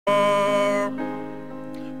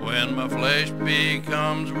when my flesh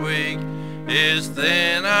becomes weak, is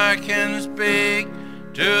then I can speak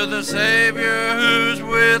to the Savior who's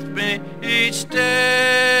with me each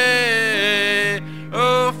day.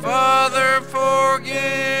 Oh, Father,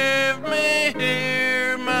 forgive me,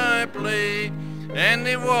 hear my plea, and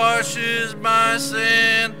He washes my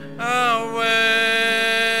sin away.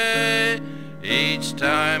 Each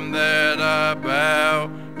time that I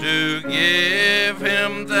bow to give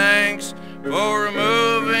Him thanks for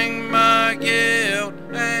removing my guilt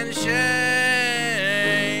and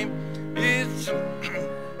shame, it's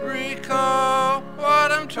recall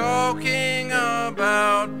what I'm talking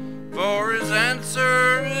about, for His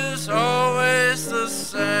answer is always the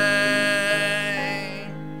same.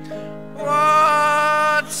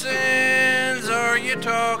 What sins are you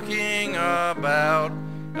talking about?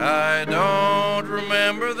 I don't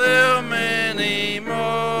remember them anymore.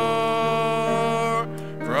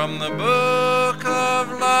 From the book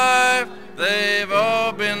of life, they've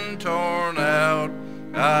all been torn out.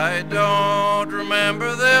 I don't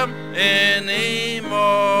remember them anymore.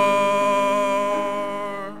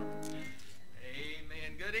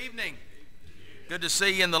 Amen. Good evening. Good to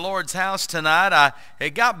see you in the Lord's house tonight. It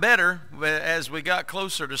got better as we got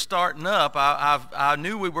closer to starting up. I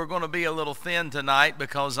knew we were going to be a little thin tonight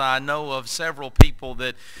because I know of several people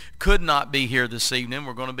that could not be here this evening.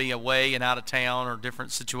 We're going to be away and out of town or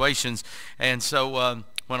different situations. And so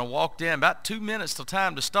when I walked in, about 2 minutes till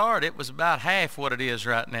time to start, it was about half what it is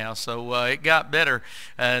right now. So it got better,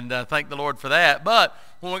 and thank the Lord for that. But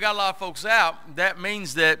when we got a lot of folks out, that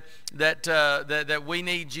means that we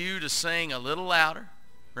need you to sing a little louder,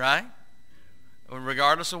 right?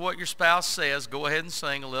 Regardless of what your spouse says, go ahead and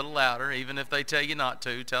sing a little louder, even if they tell you not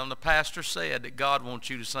to. Tell them the pastor said that God wants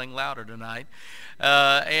you to sing louder tonight.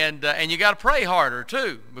 And you got to pray harder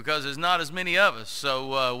too, because there's not as many of us.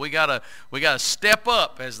 So we gotta step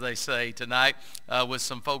up, as they say tonight, with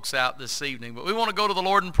some folks out this evening. But we want to go to the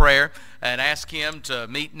Lord in prayer and ask Him to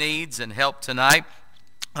meet needs and help tonight.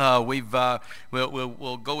 We'll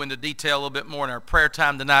go into detail a little bit more in our prayer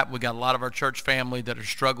time tonight. We got a lot of our church family that are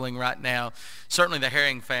struggling right now. Certainly the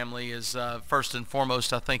Herring family is first and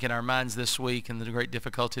foremost, I think, in our minds this week, and the great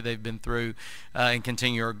difficulty they've been through and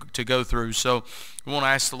continue to go through. So we want to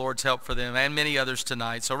ask the Lord's help for them and many others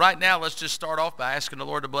tonight. So right now, let's just start off by asking the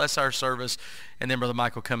Lord to bless our service, and then Brother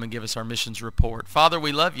Mike will come and give us our missions report. Father,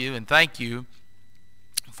 we love you and thank you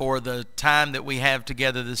for the time that we have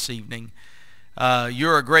together this evening.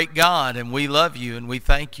 You're a great God, and we love you, and we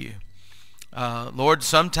thank you. Lord,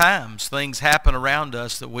 sometimes things happen around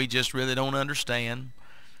us that we just really don't understand,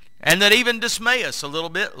 and that even dismay us a little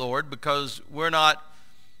bit, Lord, because we're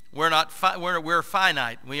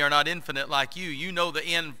finite. We are not infinite like you. You know the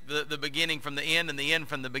end, the beginning from the end, and the end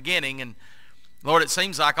from the beginning. And Lord, it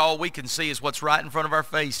seems like all we can see is what's right in front of our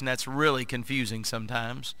face, and that's really confusing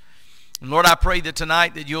sometimes. And Lord, I pray that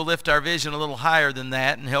tonight that you'll lift our vision a little higher than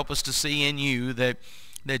that and help us to see in you that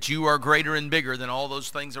you are greater and bigger than all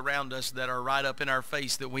those things around us that are right up in our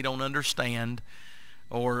face that we don't understand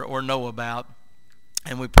or know about.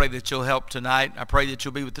 And we pray that you'll help tonight. I pray that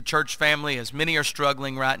you'll be with the church family, as many are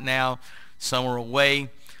struggling right now. Some are away.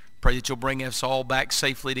 Pray that you'll bring us all back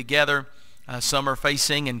safely together. Some are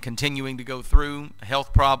facing and continuing to go through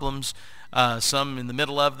health problems. Some in the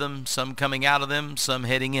middle of them, some coming out of them, some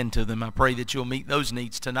heading into them. I pray that you'll meet those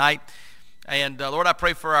needs tonight. And Lord, I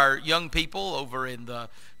pray for our young people over in the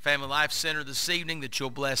Family Life Center this evening, that you'll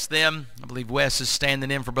bless them. I believe Wes is standing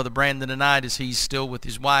in for Brother Brandon tonight as he's still with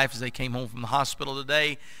his wife as they came home from the hospital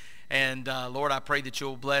today. And Lord, I pray that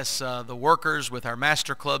you'll bless the workers with our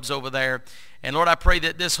master clubs over there. And Lord, I pray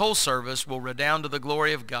that this whole service will redound to the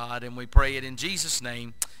glory of God. And we pray it in Jesus'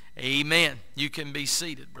 name. Amen. You can be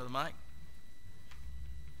seated, Brother Mike.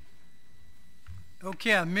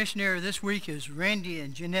 Okay, our missionary this week is Randy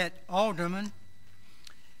and Jeanette Alderman.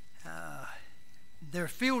 Their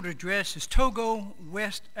field address is Togo,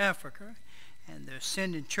 West Africa, and their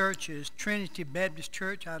sending church is Trinity Baptist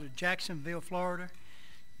Church out of Jacksonville, Florida.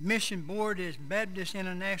 Mission board is Baptist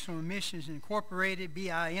International Missions Incorporated,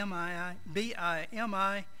 BIMI,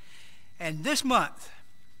 and this month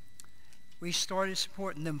we started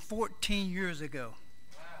supporting them 14 years ago.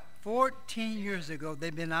 14 years ago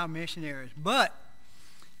they've been our missionaries, but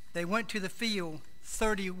they went to the field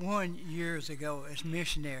 31 years ago as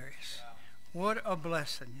missionaries. What a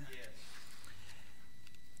blessing.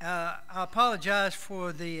 I apologize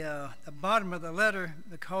for the bottom of the letter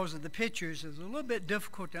because of the pictures. It's a little bit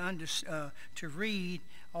difficult to read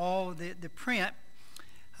all the print.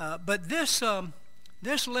 But this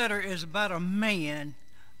letter is about a man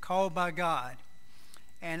called by God.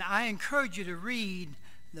 And I encourage you to read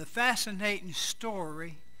the fascinating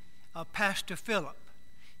story of Pastor Philip.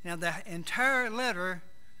 Now, the entire letter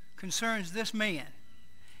concerns this man.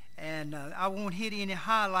 And I won't hit any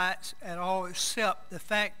highlights at all except the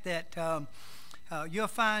fact that you'll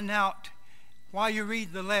find out while you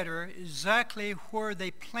read the letter exactly where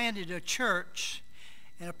they planted a church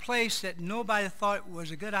in a place that nobody thought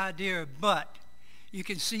was a good idea, but you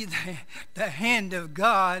can see the hand of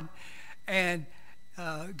God, and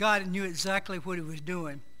God knew exactly what he was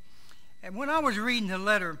doing. And when I was reading the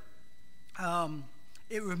letter,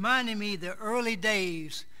 it reminded me of the early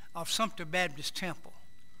days of Sumter Baptist Temple.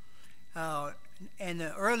 In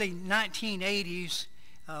the early 1980s,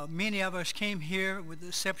 many of us came here, with the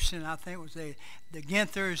exception, I think, was the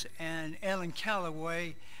Ginthers and Ellen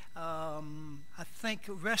Calloway. I think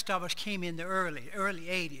the rest of us came in the early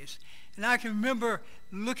 80s. And I can remember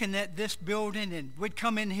looking at this building, and we'd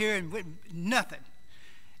come in here and nothing.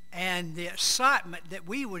 And the excitement that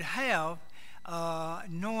we would have,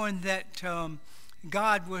 knowing that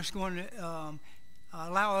God was going to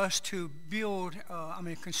allow us to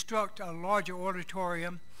construct a larger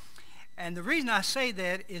auditorium. And the reason I say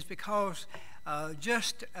that is because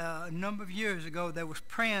just a number of years ago, there was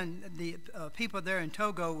praying, the people there in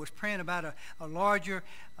Togo was praying about a larger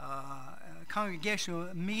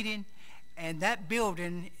congregational meeting, and that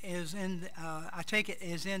building is I take it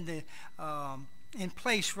is in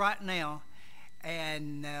place right now,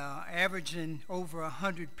 and averaging over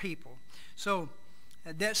 100 people. So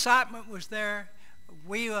the excitement was there.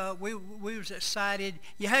 We was excited.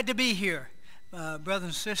 You had to be here, brothers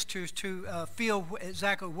and sisters, to feel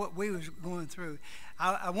exactly what we was going through.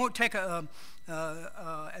 I won't take a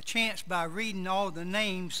chance by reading all the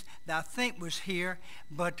names that I think was here,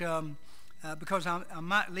 but because I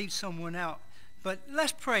might leave someone out. But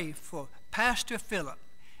let's pray for Pastor Philip.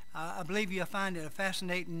 I believe you'll find it a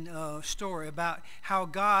fascinating story about how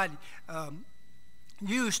God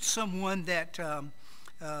used someone that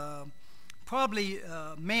probably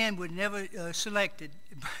man would never selected,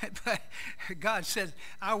 but God said,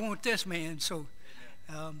 I want this man. So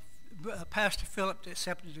Pastor Philip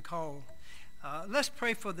accepted the call. Let's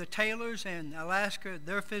pray for the Taylors in Alaska,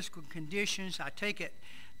 their physical conditions. I take it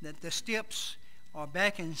that the Stips are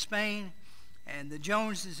back in Spain, and the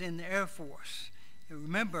Joneses in the Air Force. And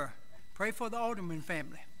remember, pray for the Alderman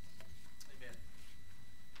family. Amen.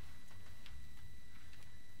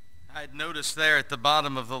 I had noticed there at the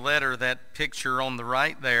bottom of the letter, that picture on the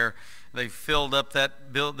right there, they filled up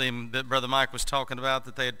that building that Brother Mike was talking about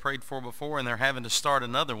that they had prayed for before, and they're having to start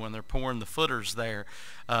another one. They're pouring the footers there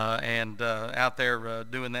and out there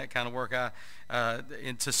doing that kind of work.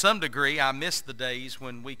 And to some degree, I miss the days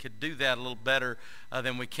when we could do that a little better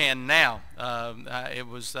than we can now. I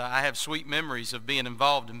have sweet memories of being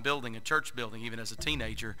involved in building a church building, even as a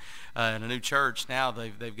teenager in a new church. Now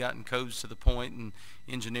they've gotten codes to the point and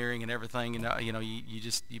engineering and everything, and you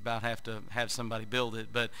about have to have somebody build it.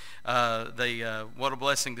 But what a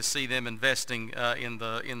blessing to see them investing in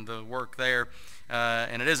the work there.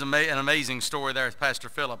 And it is an amazing story there with Pastor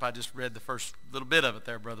Philip. I just read the first little bit of it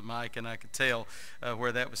there, Brother Mike, and I could tell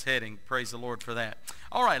where that was heading. Praise the Lord for that.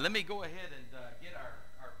 All right, let me go ahead and get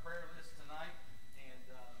our prayer list tonight. And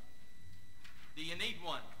do you need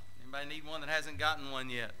one? Anybody need one that hasn't gotten one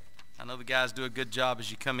yet? I know the guys do a good job as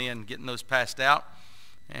you come in getting those passed out,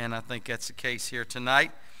 and I think that's the case here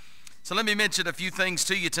tonight. So let me mention a few things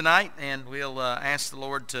to you tonight, and we'll ask the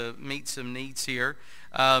Lord to meet some needs here.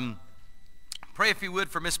 Pray, if you would,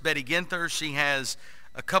 for Miss Betty Ginther. She has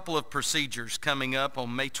a couple of procedures coming up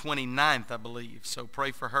on May 29th, I believe. So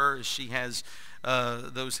pray for her as she has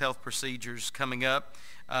those health procedures coming up.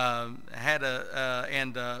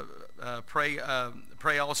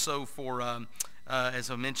 Pray also for, as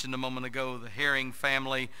I mentioned a moment ago, the Herring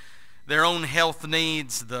family, their own health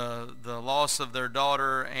needs, the loss of their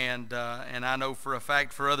daughter, and I know for a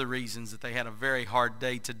fact for other reasons that they had a very hard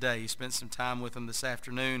day today. Spent some time with them this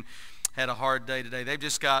afternoon. Had a hard day today. They've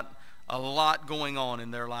just got a lot going on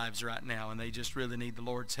in their lives right now, and they just really need the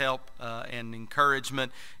Lord's help and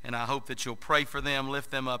encouragement, and I hope that you'll pray for them,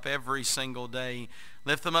 lift them up every single day,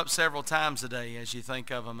 lift them up several times a day as you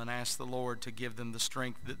think of them, and ask the Lord to give them the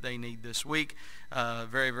strength that they need this week.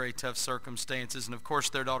 Very, very tough circumstances, and of course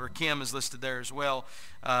their daughter Kim is listed there as well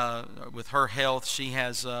with her health. She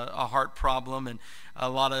has a heart problem, and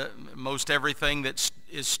most everything that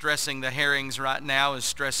is stressing the Herrings right now is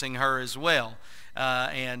stressing her as well.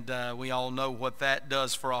 And we all know what that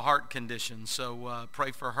does for a heart condition. So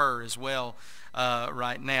pray for her as well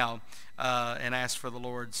right now and ask for the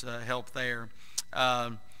Lord's help there.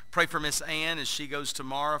 Pray for Miss Ann as she goes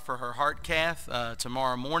tomorrow for her heart cath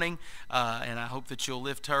tomorrow morning, and I hope that you'll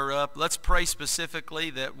lift her up. Let's pray specifically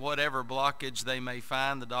that whatever blockage they may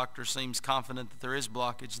find, the doctor seems confident that there is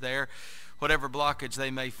blockage there. Whatever blockage they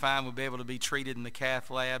may find will be able to be treated in the cath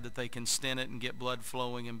lab, that they can stent it and get blood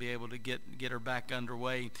flowing and be able to get her back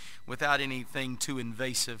underway without anything too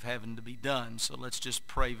invasive having to be done. So let's just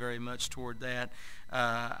pray very much toward that.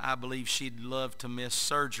 I believe she'd love to miss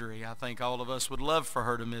surgery. I think all of us would love for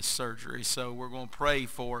her to miss surgery. So we're going to pray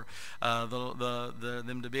for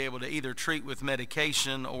them to be able to either treat with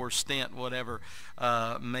medication or stent, whatever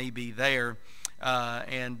may be there.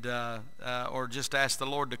 Or just ask the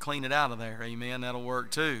Lord to clean it out of there. Amen. That'll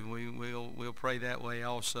work too. We'll pray that way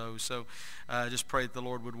also. So just pray that the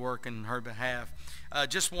Lord would work in her behalf.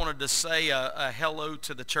 Just wanted to say a hello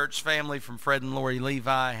to the church family from Fred and Lori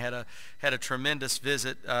Levi. Had a tremendous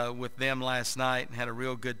visit with them last night and had a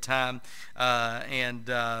real good time. I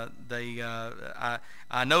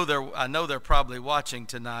know they're probably watching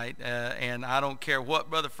tonight. And I don't care what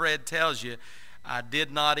Brother Fred tells you, I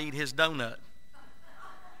did not eat his donut.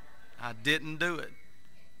 I didn't do it.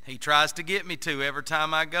 He tries to get me to every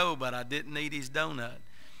time I go, but I didn't eat his donut.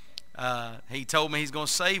 He told me he's going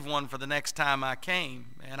to save one for the next time I came,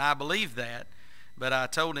 and I believe that. But I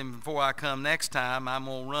told him before I come next time, I'm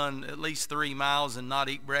going to run at least 3 miles and not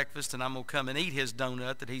eat breakfast, and I'm going to come and eat his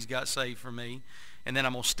donut that he's got saved for me. And then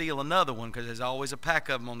I'm going to steal another one because there's always a pack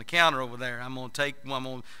of them on the counter over there. I'm going to take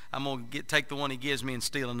one. I'm going to take the one he gives me and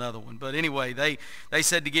steal another one. But anyway, they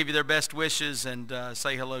said to give you their best wishes and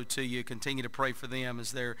say hello to you. Continue to pray for them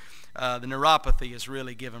as the neuropathy is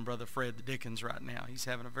really giving Brother Fred the Dickens right now. He's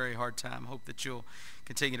having a very hard time. Hope that you'll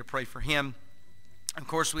continue to pray for him. Of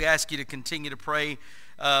course, we ask you to continue to pray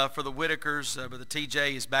for the Whitakers. Brother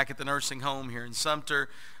TJ is back at the nursing home here in Sumter.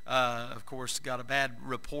 Of course, got a bad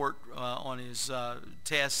report on his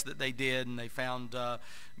tests that they did, and they found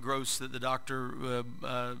growths that the doctor,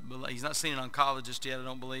 he's not seen an oncologist yet, I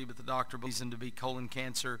don't believe, but the doctor believes him to be colon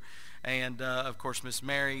cancer. And, of course, Miss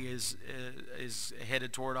Mary is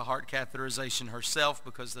headed toward a heart catheterization herself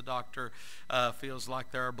because the doctor feels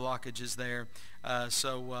like there are blockages there.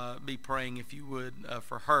 So be praying, if you would,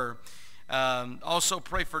 for her. Also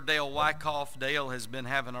pray for Dale Wyckoff. Dale has been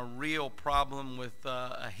having a real problem with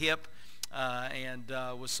a hip and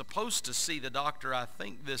was supposed to see the doctor, I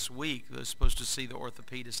think, this week. Was supposed to see the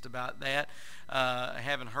orthopedist about that. I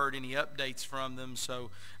haven't heard any updates from them, so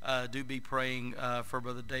do be praying for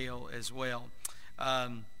Brother Dale as well.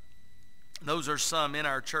 Those are some in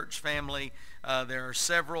our church family. There are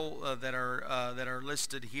several that are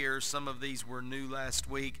listed here. Some of these were new last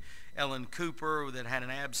week. Ellen Cooper that had an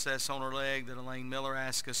abscess on her leg that Elaine Miller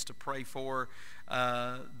asked us to pray for.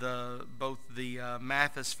 Both the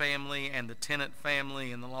Mathis family and the Tennant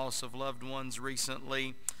family and the loss of loved ones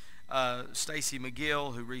recently. Stacy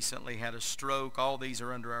McGill, who recently had a stroke. All these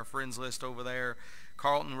are under our friends list over there.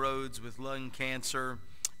 Carlton Rhodes with lung cancer.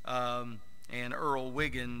 And Earl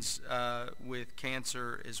Wiggins with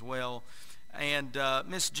cancer as well. And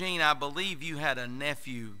Miss Jean, I believe you had a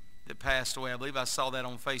nephew that passed away. I believe I saw that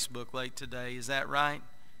on Facebook late today. Is that right?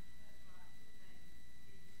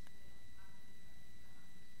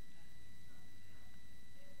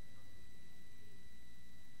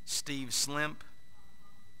 Steve Slimp.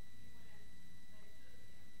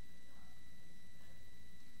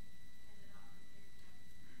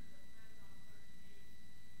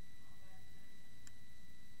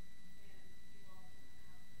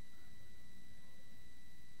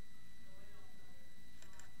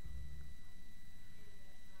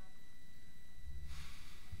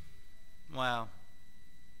 Wow.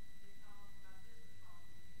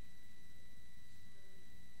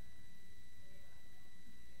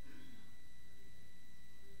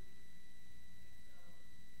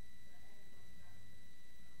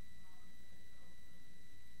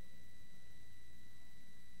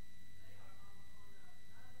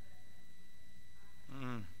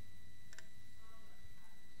 Mm.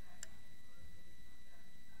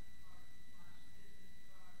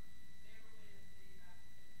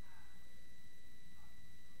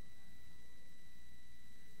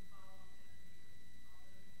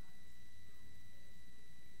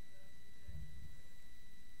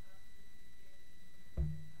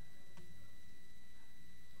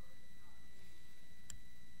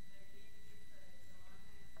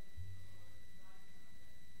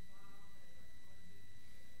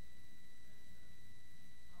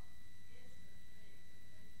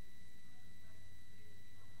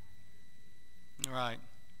 Right.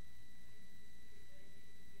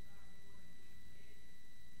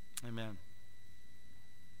 Amen.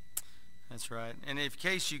 That's right. And in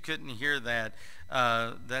case you couldn't hear that,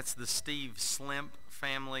 that's the Steve Slimp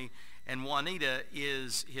family. And Juanita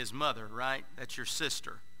is his mother, right? That's your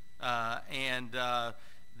sister. And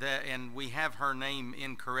we have her name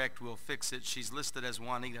incorrect. We'll fix it. She's listed as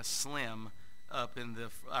Juanita Slim up in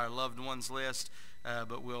our loved ones list,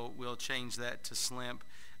 but we'll change that to Slimp.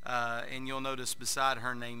 And you'll notice beside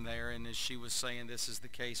her name there, and as she was saying, this is the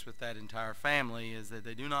case with that entire family, is that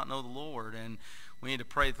they do not know the Lord. And we need to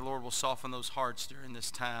pray that the Lord will soften those hearts during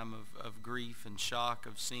this time of grief and shock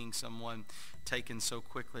of seeing someone taken so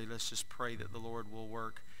quickly. Let's just pray that the Lord will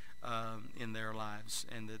work in their lives,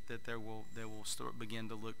 and that they will begin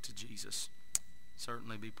to look to Jesus.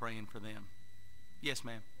 Certainly be praying for them. Yes,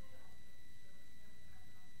 ma'am.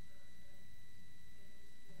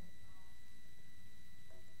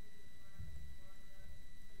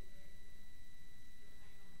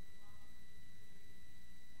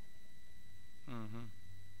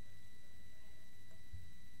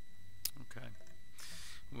 Okay.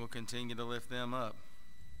 We'll continue to lift them up.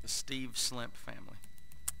 The Steve Slimp family.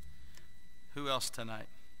 Who else tonight?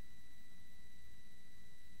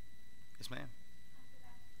 Yes, ma'am.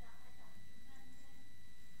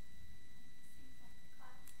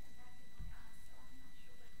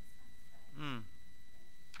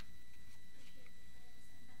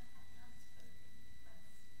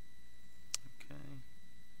 Okay.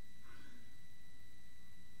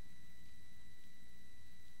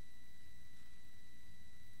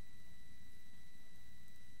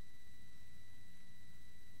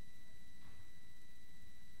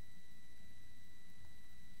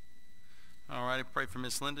 All right, I pray for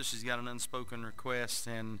Miss Linda. She's got an unspoken request,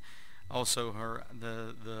 and also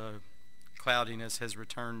the cloudiness has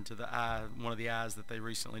returned to the eye, one of the eyes that they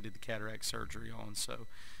recently did the cataract surgery on. So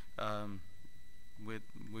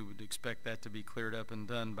we would expect that to be cleared up and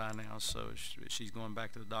done by now. So she's going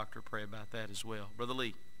back to the doctor. Pray about that as well. Brother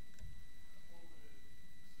Lee.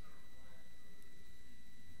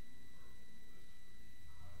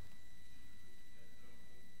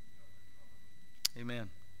 Amen.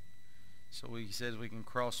 So he says we can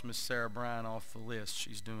cross Miss Sarah Bryan off the list.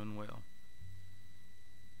 She's doing well.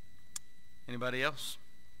 Anybody else?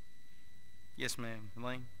 Yes, ma'am.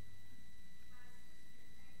 Elaine?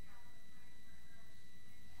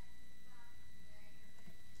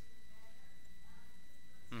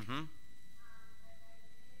 Mm-hmm.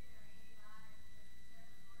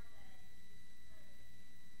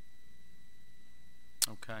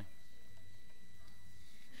 Okay.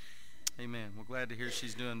 Amen. We're glad to hear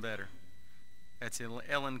she's doing better. That's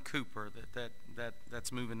Ellen Cooper.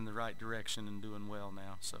 That's moving in the right direction and doing well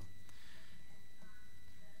now. So.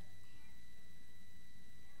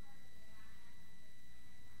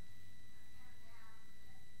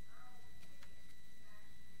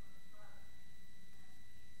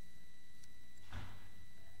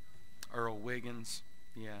 Earl Wiggins,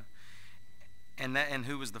 yeah. And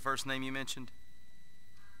who was the first name you mentioned?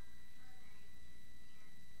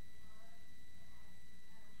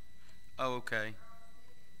 Oh, okay.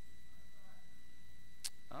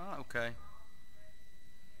 Oh, okay.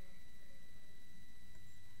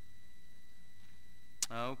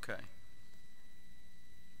 Okay.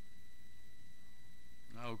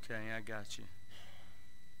 Okay, I got you.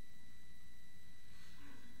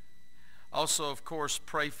 Also, of course,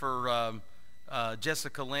 pray for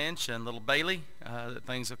Jessica Lynch and little Bailey, that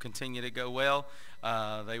things will continue to go well.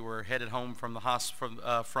 They were headed home from the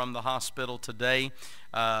hospital today.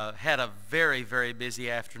 Had a very, very busy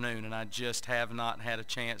afternoon, and I just have not had a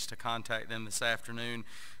chance to contact them this afternoon,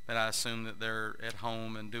 but I assume that they're at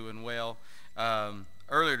home and doing well.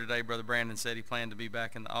 Earlier today, Brother Brandon said he planned to be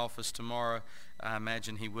back in the office tomorrow. I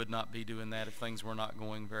imagine he would not be doing that if things were not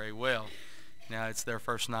going very well. Now, it's their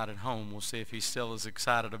first night at home. We'll see if he's still as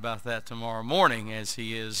excited about that tomorrow morning as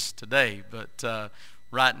he is today. But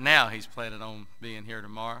right now, he's planning on being here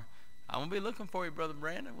tomorrow. I'm going to be looking for you, Brother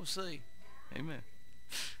Brandon. We'll see. Amen.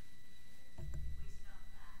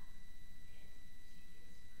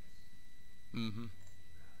 Mm-hmm.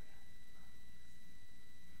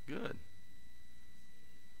 Good.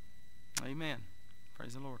 Amen.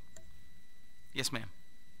 Praise the Lord. Yes, ma'am.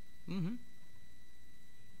 Mm-hmm.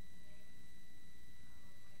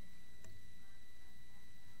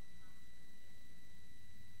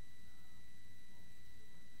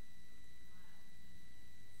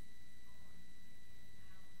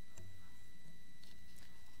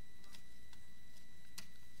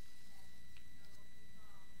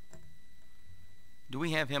 Do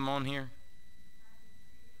we have him on here?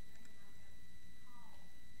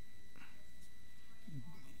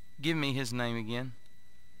 Give me his name again.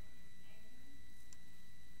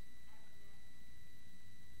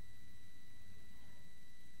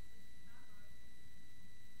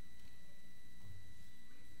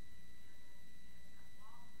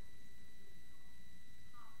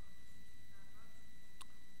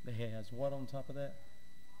 has what on top of that?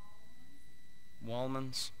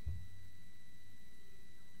 Wallman's.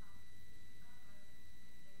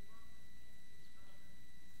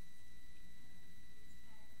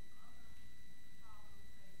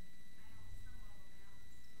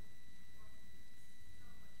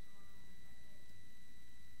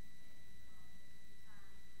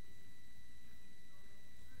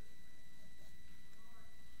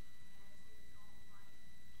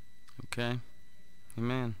 Okay.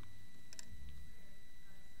 Amen.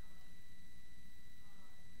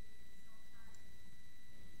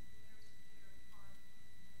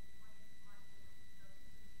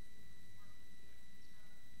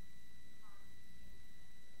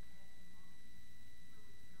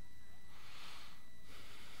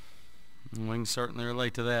 And we can certainly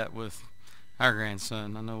relate to that with our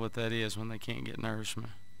grandson. I know what that is when they can't get nourishment.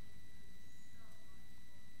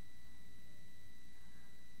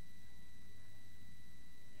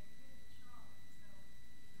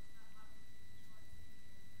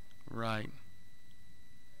 Right.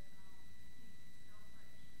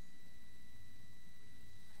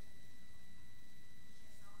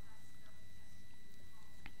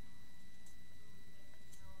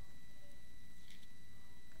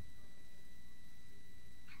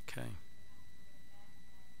 Okay.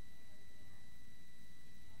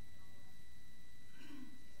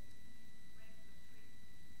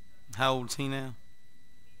 How old is he now?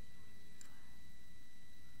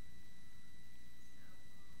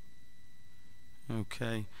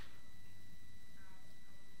 Okay.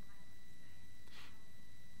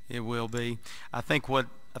 It will be. I think what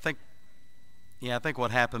I think Yeah, I think what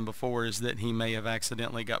happened before is that he may have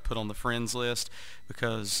accidentally got put on the friends list,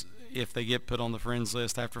 because if they get put on the friends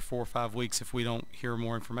list after 4 or 5 weeks, if we don't hear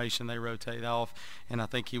more information, they rotate off. And I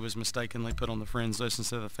think he was mistakenly put on the friends list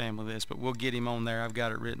instead of the family list. But we'll get him on there. I've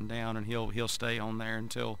got it written down, and he'll stay on there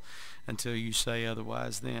until you say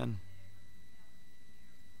otherwise. Then.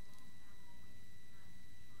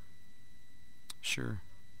 Sure.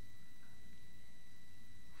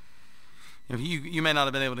 You may not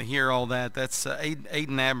have been able to hear all that. That's Aiden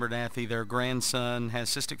Abernathy, their grandson, has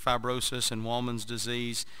cystic fibrosis and Wallman's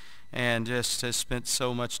disease, and just has spent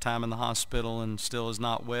so much time in the hospital and still is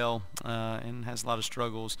not well, and has a lot of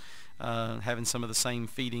struggles, having some of the same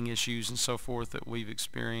feeding issues and so forth that we've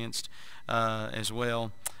experienced as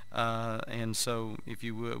well. And so if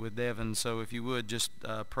you would, with Devin, so if you would just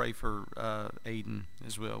pray for Aiden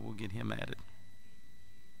as well. We'll get him added.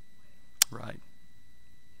 Right.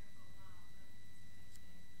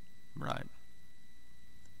 Right.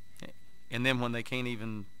 And then when they can't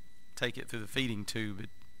even take it through the feeding tube, it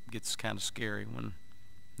gets kind of scary when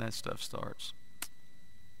that stuff starts.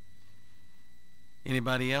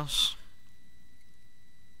 Anybody else?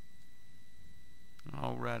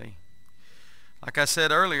 Alrighty. Like I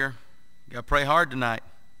said earlier, you got to pray hard tonight.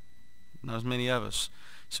 Not as many of us.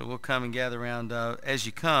 So we'll come and gather around. As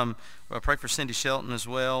you come, pray for Cindy Shelton as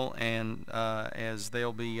well, and as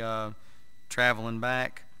they'll be traveling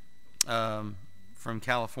back from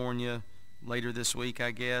California later this week, I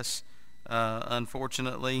guess.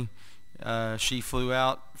 Unfortunately, she flew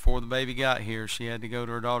out before the baby got here. She had to go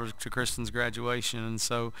to her daughter to Kristen's graduation, and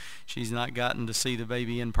so she's not gotten to see the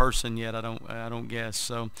baby in person yet. I don't guess.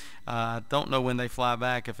 So I don't know when they fly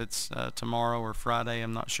back. If it's tomorrow or Friday,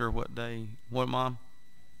 I'm not sure what day. What, Mom?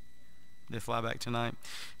 They fly back tonight.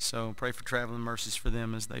 So pray for traveling mercies for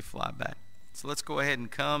them as they fly back. So let's go ahead and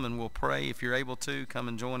come and we'll pray. If you're able to, come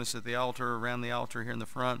and join us at the altar, around the altar here in the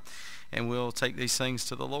front, and we'll take these things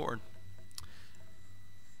to the Lord.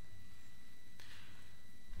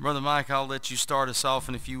 Brother Mike, I'll let you start us off,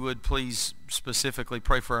 and if you would, please specifically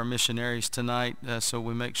pray for our missionaries tonight, so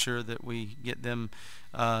we make sure that we get them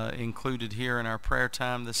included here in our prayer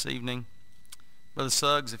time this evening. Brother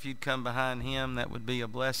Suggs, if you'd come behind him, that would be a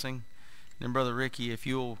blessing. And Brother Ricky, if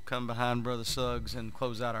you'll come behind Brother Suggs and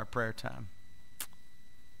close out our prayer time.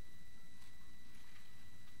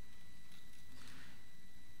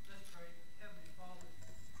 Let's pray. Heavenly Father,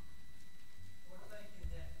 Lord, thank you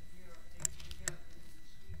that we are able to gather in the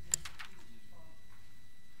sweet name of Jesus, Father.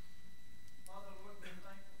 Father, Lord, we're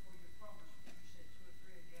thankful for your promise when you said 2 or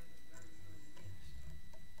 3 are gathered, there you in the midst.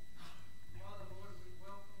 Father, Lord, we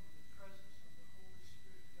welcome the presence of the Holy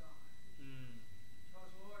Spirit of God. Because,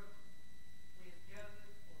 Lord, we have gathered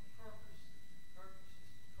for a purpose. The purpose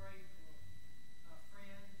is to pray for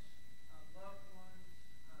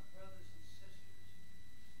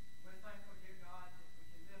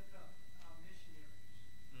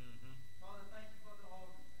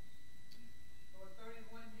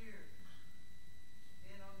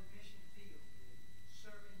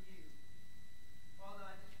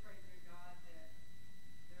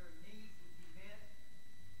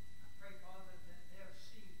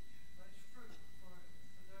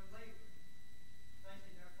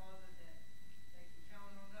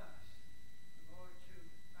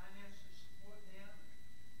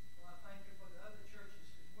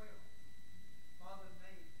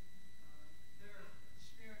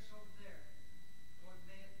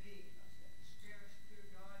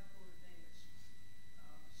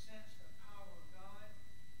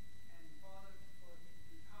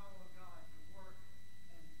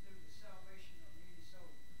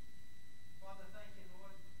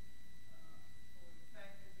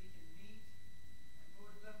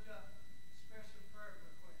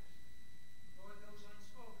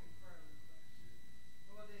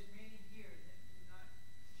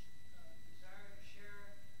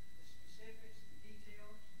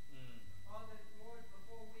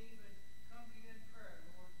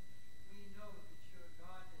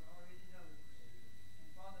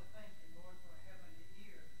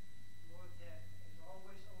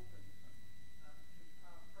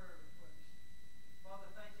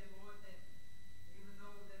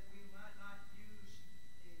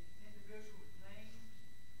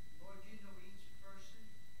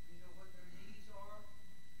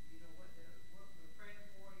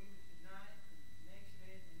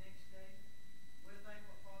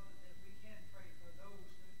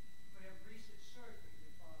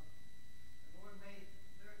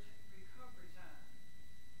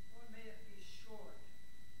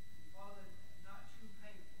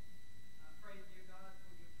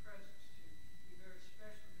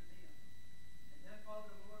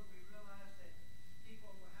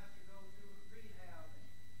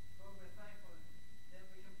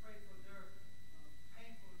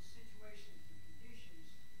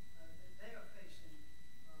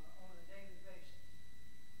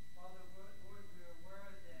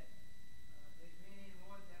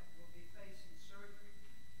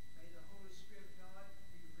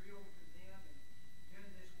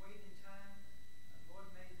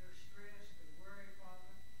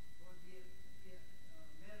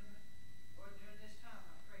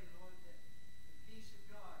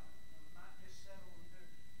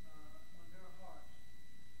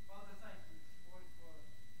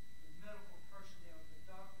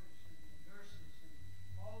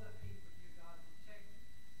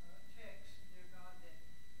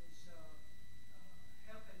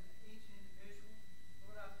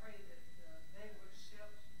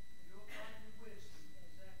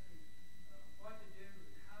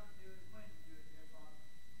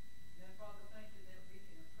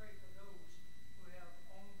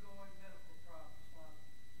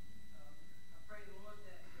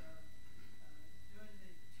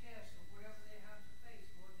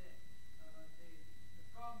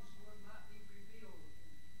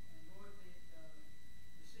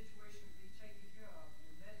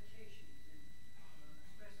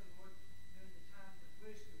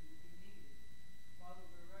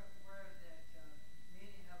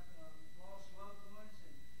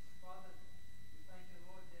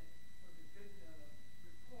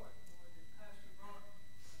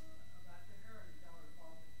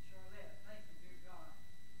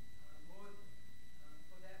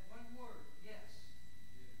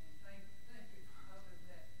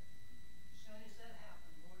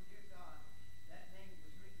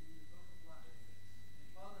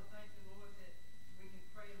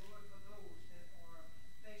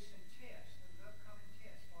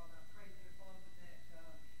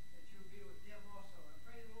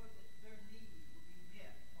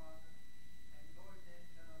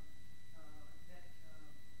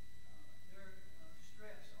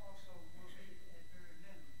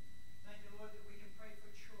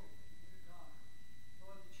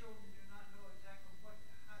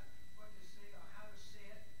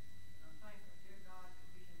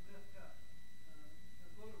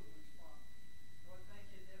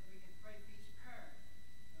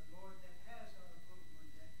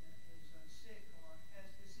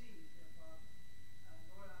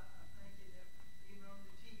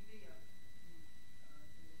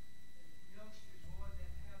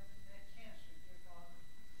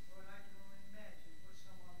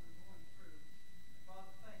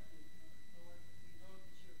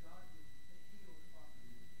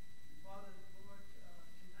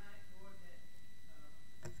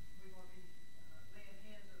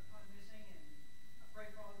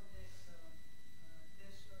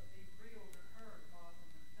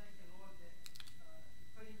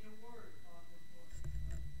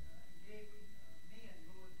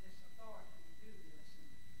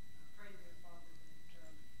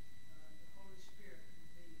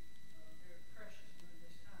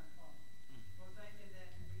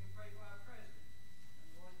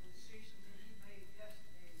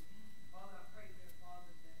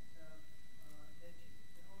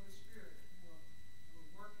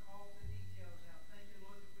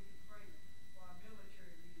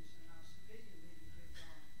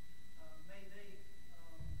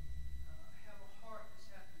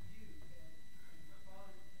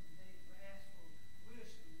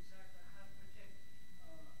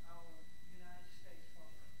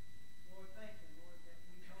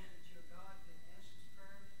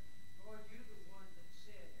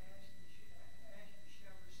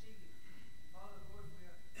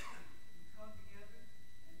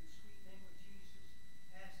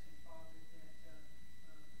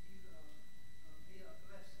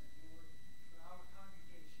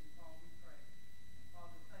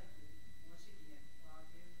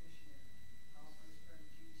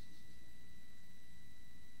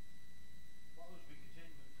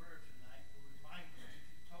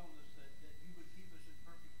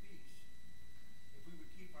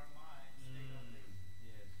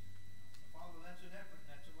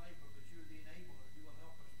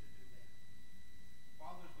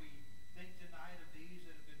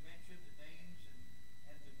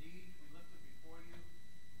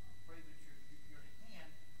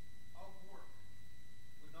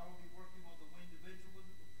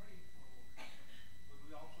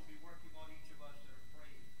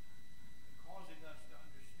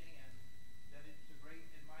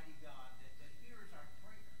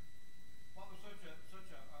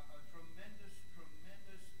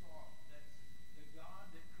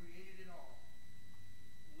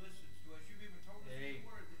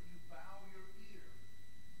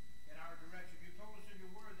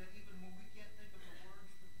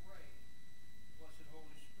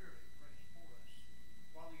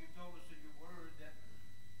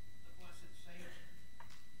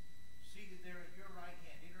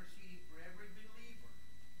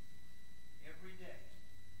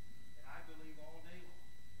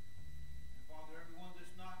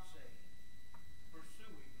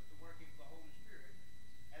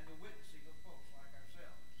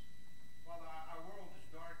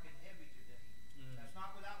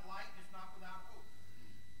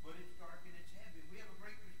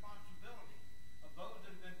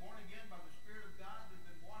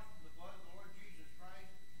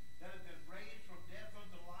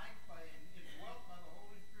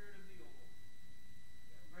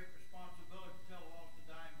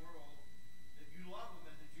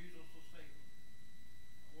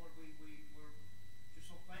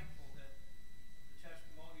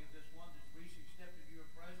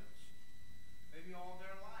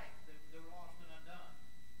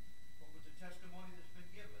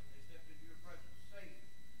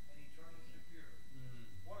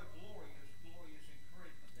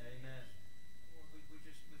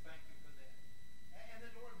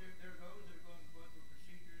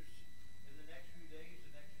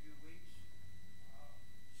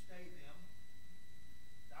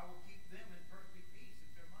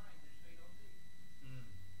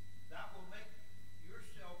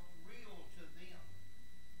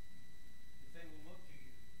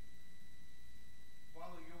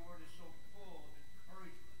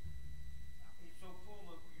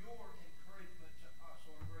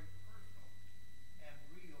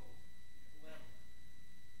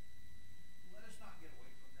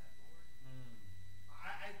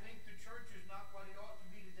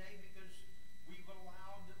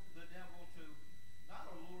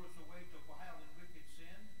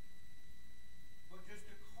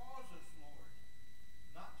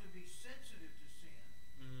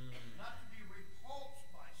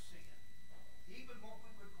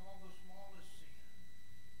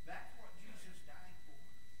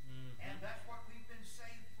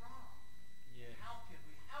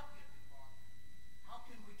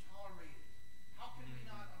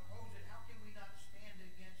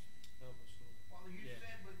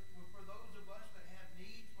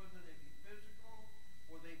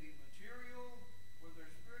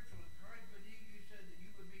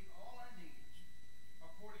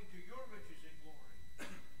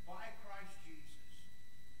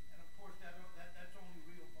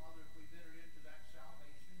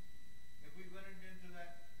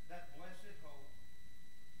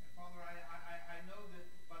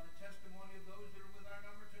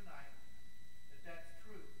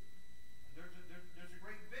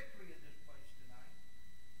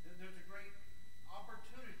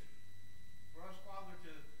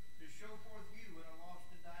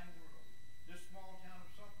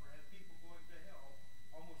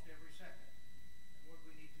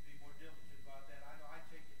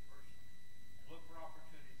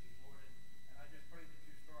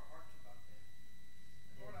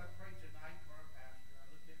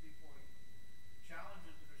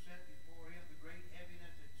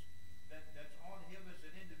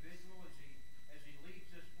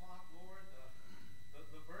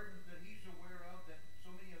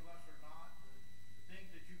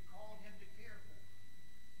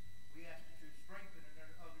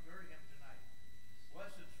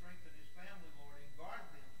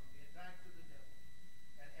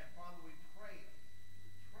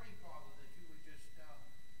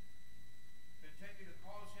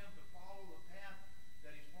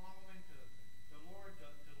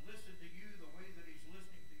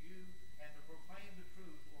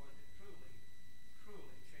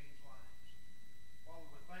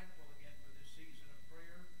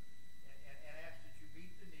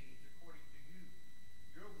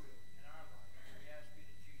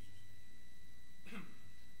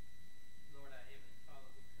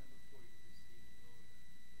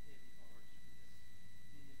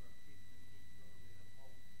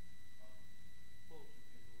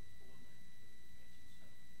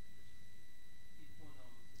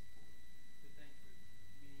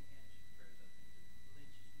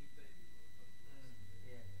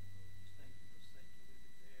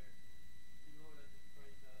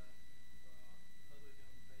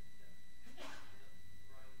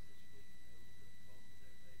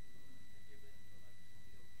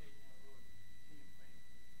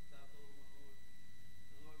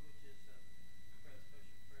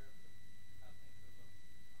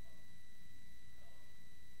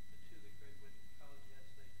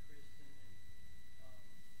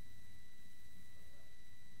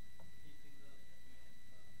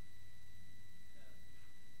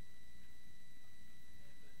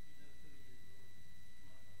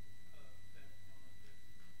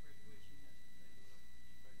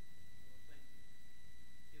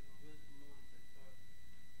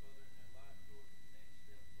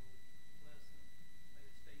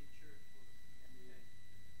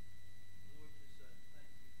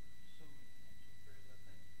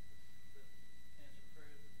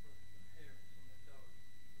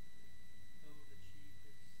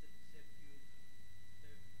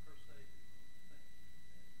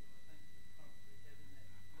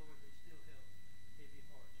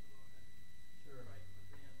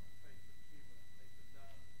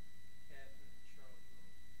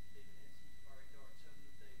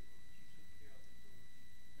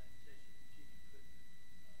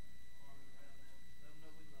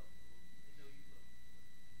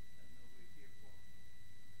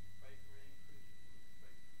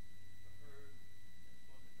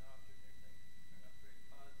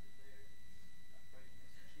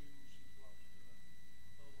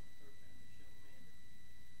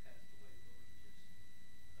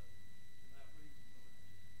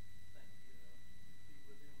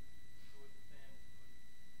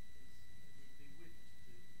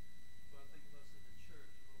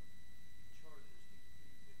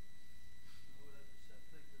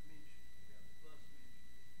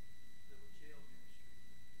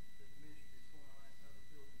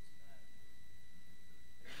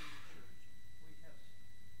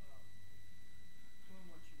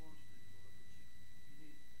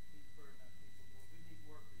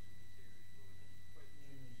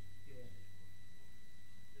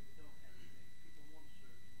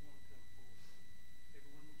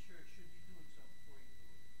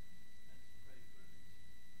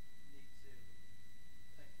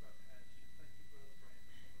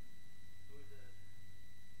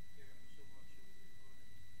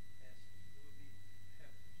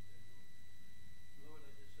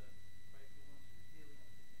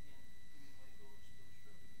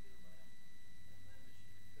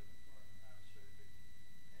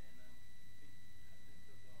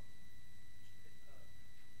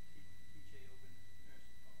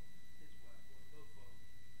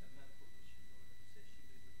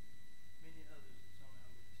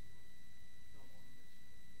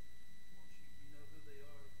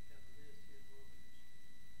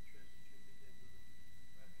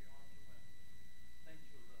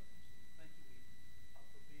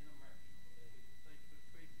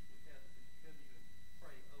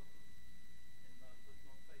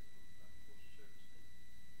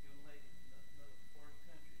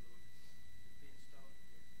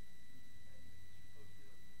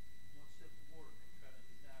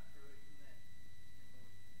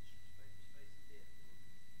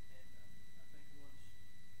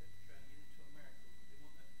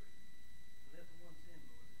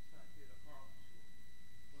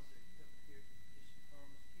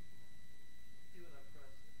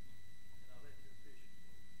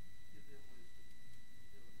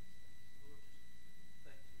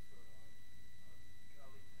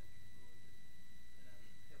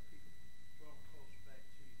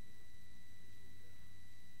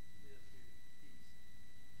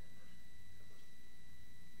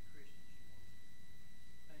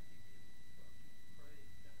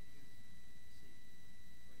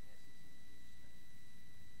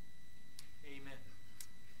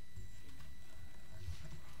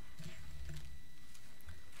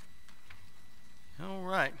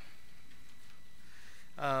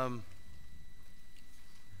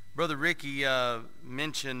Brother Ricky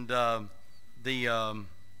mentioned the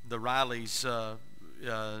Riley's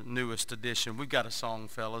newest edition. We've got a song,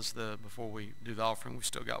 fellas. Before we do the offering, we've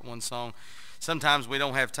still got one song. Sometimes we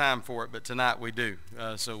don't have time for it, but tonight we do.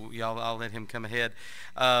 So y'all, I'll let him come ahead.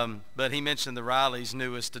 But he mentioned the Riley's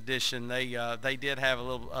newest edition. They did have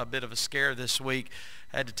a bit of a scare this week.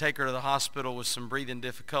 Had to take her to the hospital with some breathing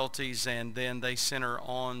difficulties, and then they sent her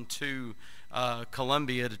on to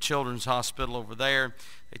Columbia, to Children's Hospital over there.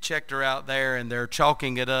 They checked her out there, and they're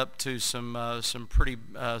chalking it up to some pretty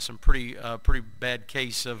bad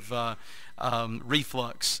case of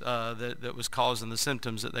reflux that was causing the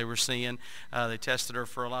symptoms that they were seeing. They tested her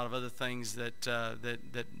for a lot of other things that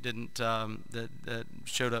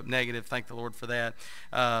showed up negative. Thank the Lord for that.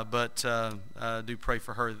 But do pray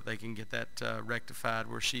for her that they can get that rectified,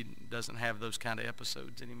 where she doesn't have those kind of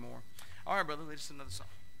episodes anymore. All right, brother, lead us another song.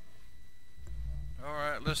 All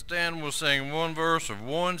right, let's stand. We'll sing one verse of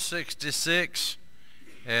 166,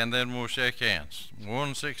 and then we'll shake hands.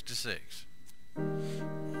 166.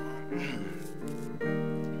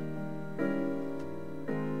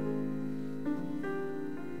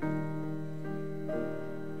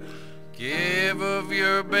 Give of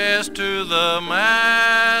your best to the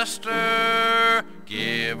Master.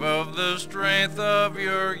 Give of the strength of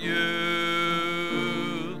your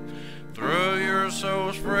youth. Throw your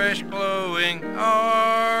soul's fresh glowing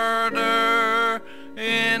ardor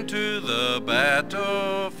into the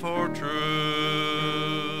battle for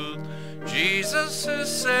truth. Jesus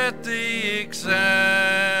has set the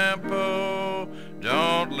example.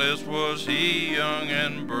 Dauntless was he, young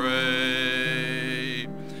and brave.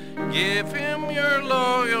 Give him your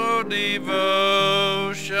loyal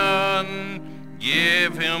devotion.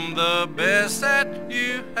 Give him the best that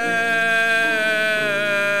you have.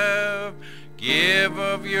 Give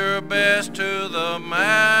of your best to the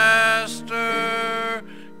Master.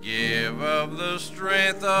 Give of the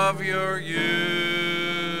strength of your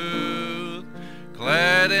youth.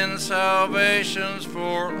 Clad in salvation's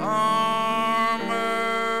full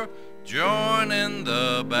armor, join in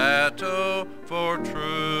the battle for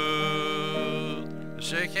truth. Let's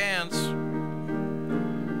shake hands.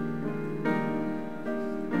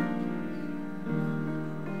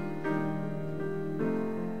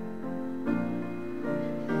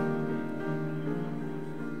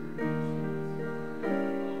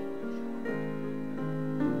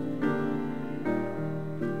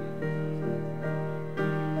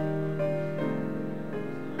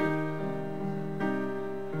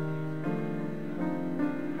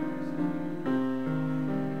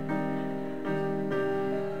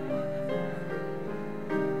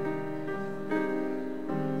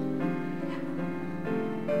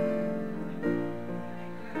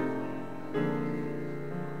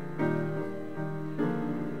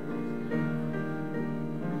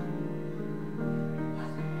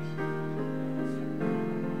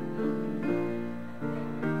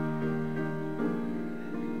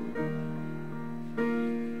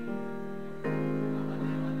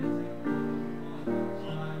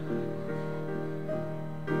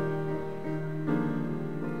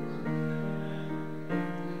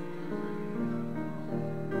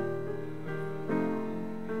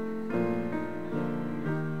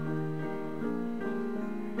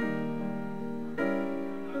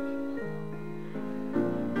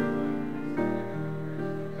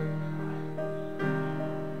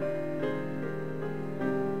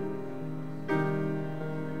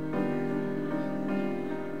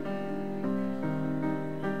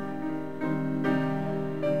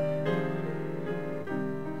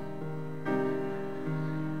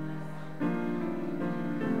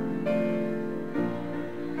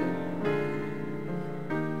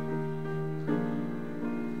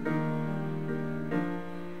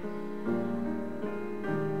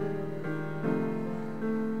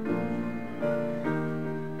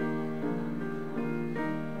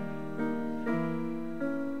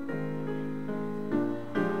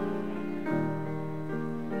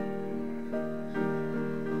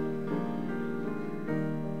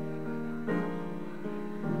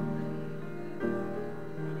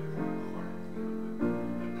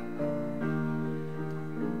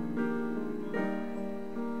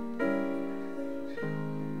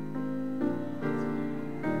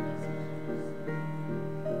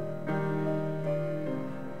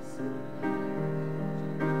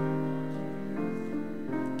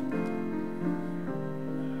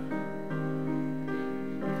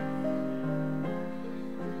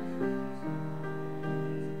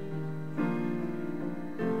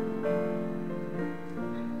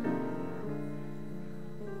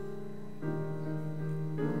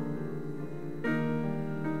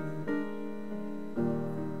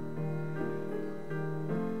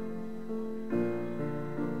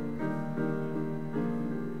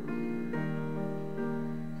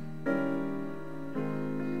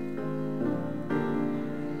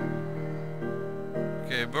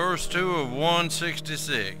 Okay, verse 2 of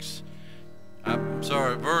 166. I'm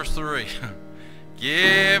sorry, verse 3.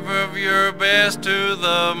 Give of your best to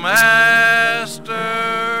the Master,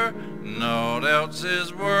 naught else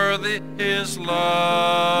is worthy his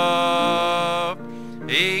love.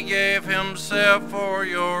 He gave himself for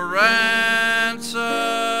your ransom,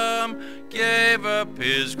 gave up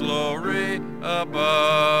his glory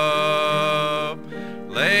above,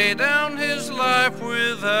 lay down his life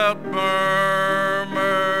without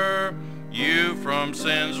murmur, you from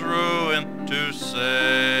sin's ruin to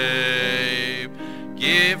save.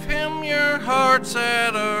 Give him your heart's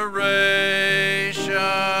adoration,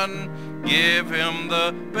 give him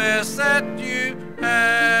the best that you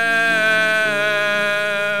have.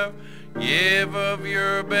 Give of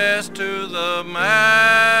your best to the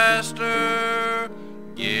Master,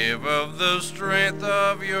 give of the strength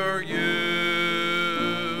of your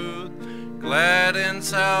youth, glad in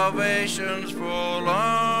salvation's full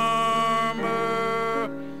armor,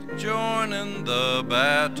 join in the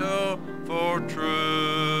battle for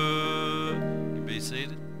truth. You be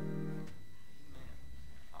seated.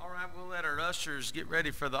 All right, we'll let our ushers get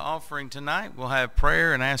ready for the offering tonight. We'll have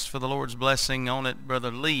prayer and ask for the Lord's blessing on it.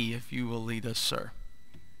 Brother Lee, if you will lead us, sir.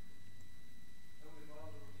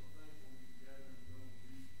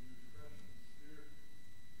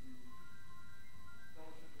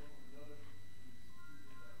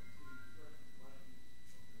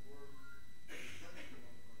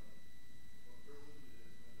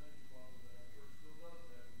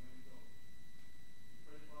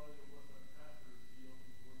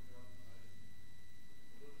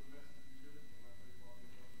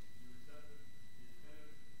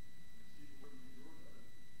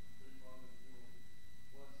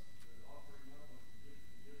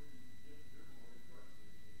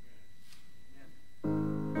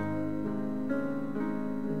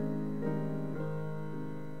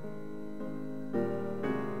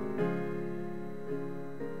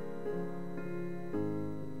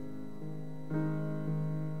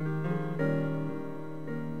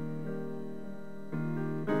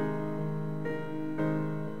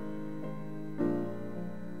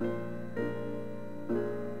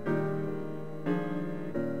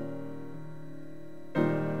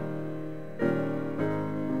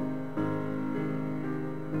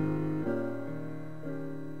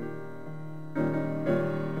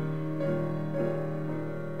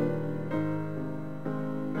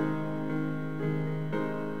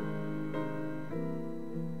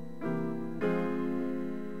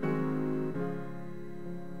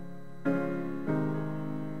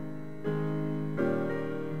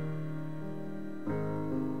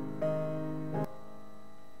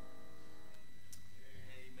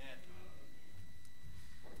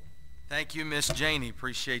 Thank you, Miss Janie.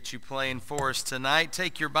 Appreciate you playing for us tonight.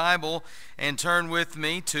 Take your Bible and turn with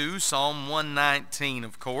me to Psalm 119,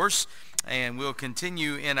 of course, and we'll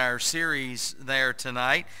continue in our series there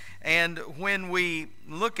tonight. And when we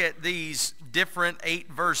look at these different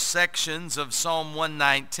 8-verse sections of Psalm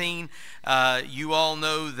 119, you all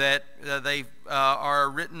know that they are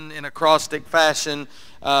written in acrostic fashion,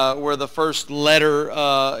 where the first letter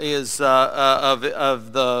is as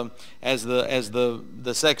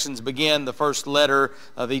the sections begin. The first letter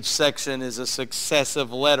of each section is a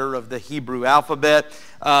successive letter of the Hebrew alphabet.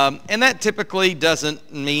 And that typically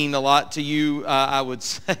doesn't mean a lot to you, I would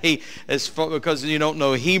say, because you don't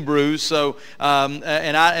know Hebrew. So,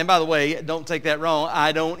 and by the way, don't take that wrong.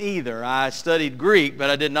 I don't either. I studied Greek, but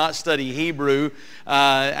I did not study Hebrew.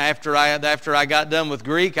 After I got done with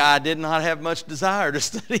Greek, I did not have much desire to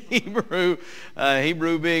study Hebrew.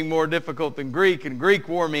 Hebrew being more difficult than Greek, and Greek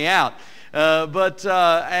wore me out. But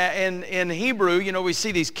in Hebrew, you know, we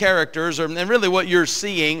see these characters, and really what you're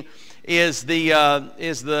seeing is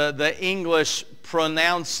the English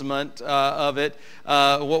pronouncement of it,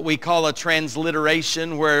 what we call a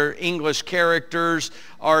transliteration, where English characters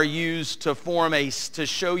are used to to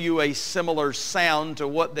show you a similar sound to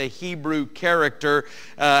what the Hebrew character,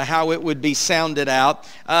 how it would be sounded out.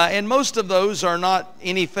 And most of those are not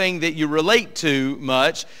anything that you relate to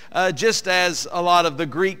much, just as a lot of the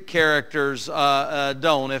Greek characters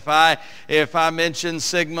don't. If I mention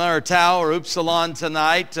sigma or tau or upsilon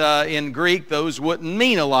tonight in Greek, those wouldn't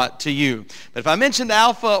mean a lot to you. But if I mentioned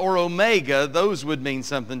alpha or omega, those would mean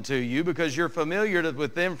something to you because you're familiar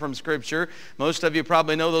with them from Scripture. Most of you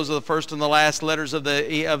probably know those are the first and the last letters of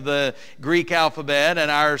the Greek alphabet,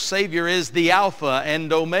 and our Savior is the Alpha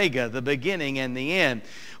and Omega, the beginning and the end.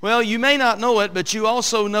 Well, you may not know it, but you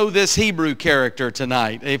also know this Hebrew character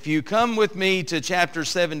tonight. If you come with me to chapter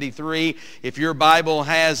 73, if your Bible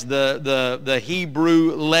has the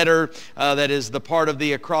Hebrew letter that is the part of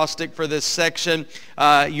the acrostic for this section,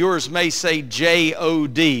 yours may say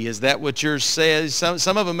J-O-D. Is that what yours says?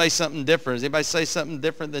 Some of them may something different. Does anybody say something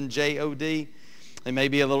different than J-O-D? It may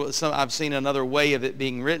be a little, I've seen another way of it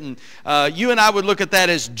being written. You and I would look at that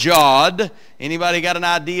as Jod. Anybody got an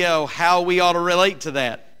idea of how we ought to relate to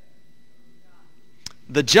that?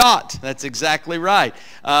 The jot, that's exactly right.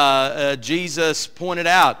 Jesus pointed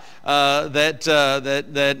out that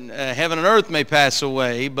heaven and earth may pass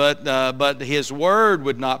away, but His word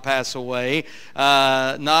would not pass away,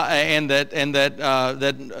 not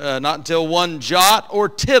until one jot or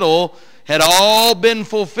tittle had all been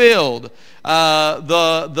fulfilled.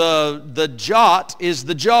 The jot is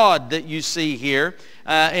the jod that you see here.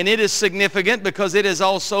 And it is significant because it is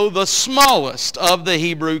also the smallest of the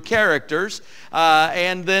Hebrew characters.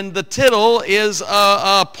 And then the tittle is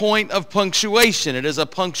a point of punctuation. It is a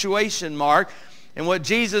punctuation mark. And what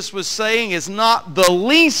Jesus was saying is not the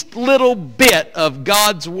least little bit of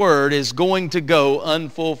God's word is going to go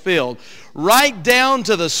unfulfilled. Right down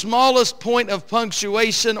to the smallest point of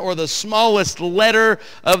punctuation or the smallest letter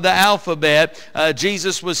of the alphabet,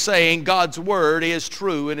 Jesus was saying God's word is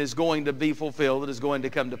true and is going to be fulfilled. It is going to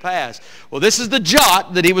come to pass. Well, this is the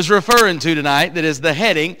jot that he was referring to tonight. That is the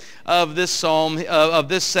heading of this psalm, of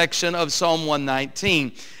this section of Psalm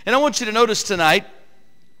 119. And I want you to notice tonight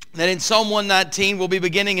that in Psalm 119, we'll be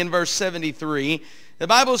beginning in verse 73. The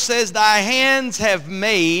Bible says, "Thy hands have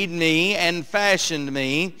made me and fashioned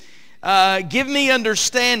me. Give me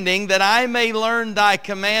understanding that I may learn thy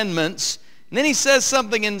commandments." And then he says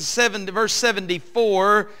something in verse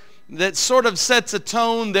 74 that sort of sets a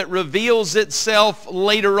tone that reveals itself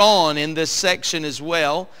later on in this section as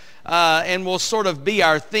well, and will sort of be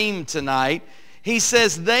our theme tonight. He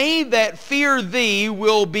says, "They that fear thee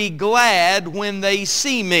will be glad when they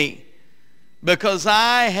see me, because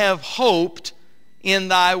I have hoped in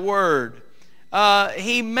thy word."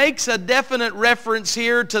 He makes a definite reference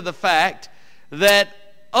here to the fact that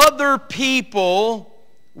other people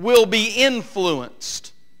will be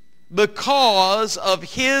influenced because of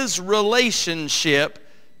his relationship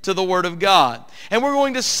to the Word of God. And we're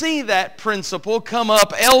going to see that principle come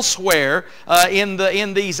up elsewhere in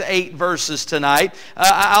these 8 verses tonight.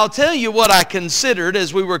 I'll tell you what I considered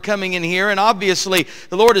as we were coming in here, and obviously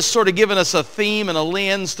the Lord has sort of given us a theme and a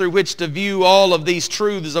lens through which to view all of these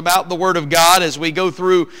truths about the Word of God as we go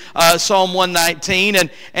through Psalm 119. And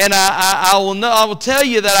I will tell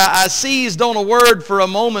you that I seized on a word for a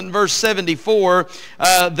moment in verse 74.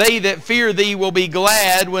 "They that fear thee will be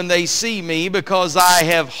glad when they see me, because I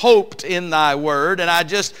have hoped in thy word." And I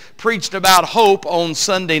just preached about hope on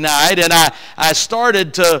Sunday night, and I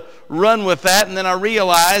started to run with that, and then I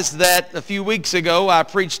realized that a few weeks ago I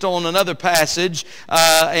preached on another passage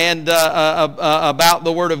about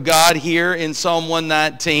the Word of God here in Psalm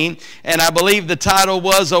 119, and I believe the title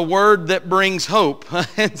was "A Word That Brings Hope."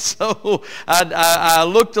 And so I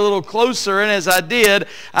looked a little closer, and as I did,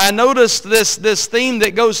 I noticed this theme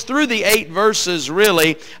that goes through the 8 verses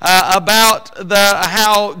really about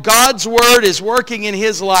how God's Word is working in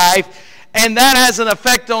his life, and that has an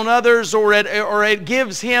effect on others, or it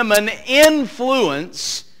gives him an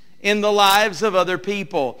influence in the lives of other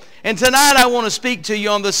people. And tonight I want to speak to you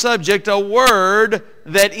on the subject, a word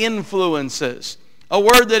that influences. A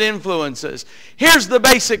word that influences. Here's the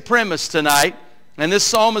basic premise tonight, and this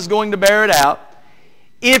psalm is going to bear it out.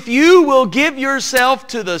 If you will give yourself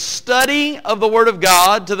to the study of the Word of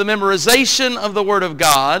God, to the memorization of the Word of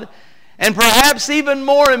God, and perhaps even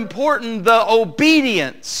more important, the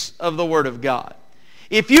obedience of the Word of God.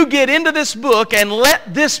 If you get into this book and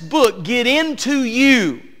let this book get into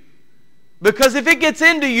you, because if it gets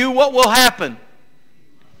into you, what will happen?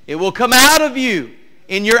 It will come out of you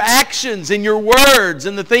in your actions, in your words,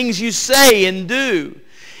 in the things you say and do.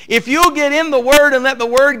 If you'll get in the Word and let the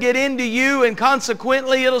Word get into you, and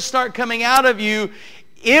consequently it'll start coming out of you,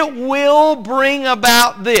 it will bring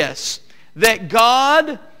about this, that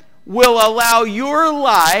God will allow your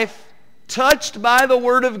life, touched by the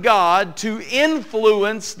Word of God, to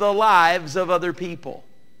influence the lives of other people.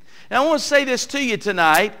 Now I want to say this to you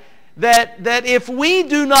tonight, that if we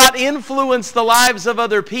do not influence the lives of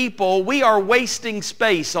other people, we are wasting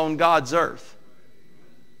space on God's earth.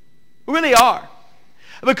 We really are.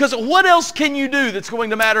 Because what else can you do that's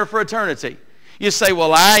going to matter for eternity? You say,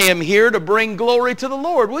 well, I am here to bring glory to the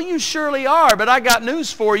Lord. Well, you surely are, but I got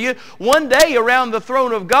news for you. One day around the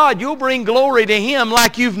throne of God, you'll bring glory to Him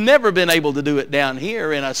like you've never been able to do it down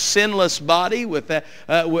here in a sinless body with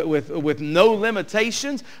no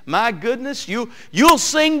limitations. My goodness, you'll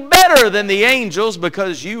sing better than the angels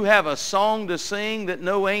because you have a song to sing that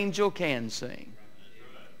no angel can sing.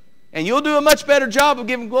 And you'll do a much better job of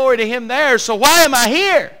giving glory to Him there. So why am I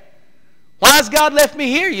here? Why has God left me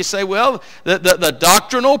here? You say, well, the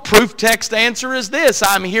doctrinal proof text answer is this.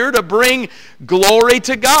 I'm here to bring glory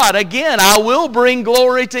to God. Again, I will bring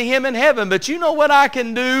glory to Him in heaven. But you know what I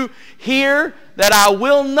can do here that I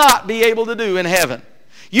will not be able to do in heaven?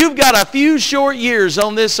 You've got a few short years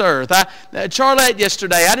on this earth. Charlotte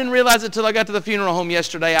yesterday, I didn't realize it until I got to the funeral home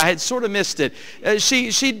yesterday. I had sort of missed it.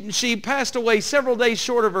 She passed away several days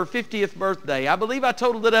short of her 50th birthday. I believe I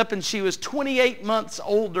totaled it up and she was 28 months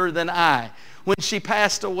older than I when she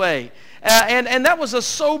passed away. And that was a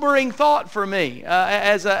sobering thought for me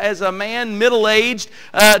as a man middle-aged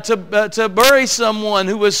to bury someone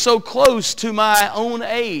who was so close to my own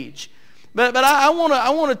age. But I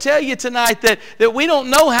want to tell you tonight that we don't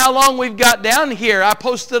know how long we've got down here. I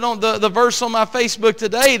posted on the verse on my Facebook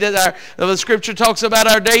today that the Scripture talks about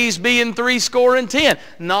our days being 70.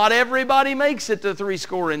 Not everybody makes it to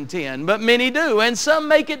 70, but many do, and some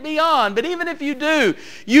make it beyond. But even if you do,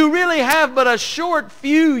 you really have but a short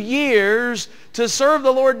few years to serve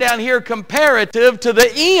the Lord down here comparative to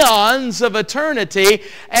the eons of eternity.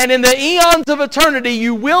 And in the eons of eternity,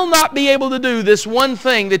 you will not be able to do this one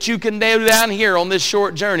thing that you can do down here on this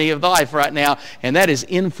short journey of life right now, and that is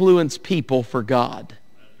influence people for God.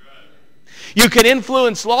 You can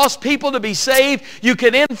influence lost people to be saved. You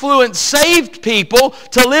can influence saved people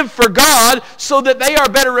to live for God so that they are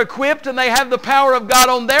better equipped and they have the power of God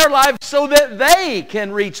on their life so that they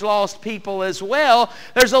can reach lost people as well.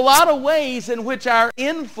 There's a lot of ways in which our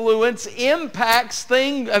influence impacts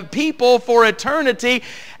people for eternity,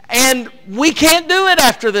 and we can't do it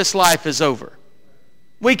after this life is over.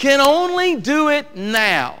 We can only do it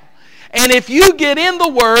now. And if you get in the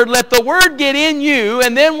Word, let the Word get in you,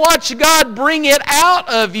 and then watch God bring it out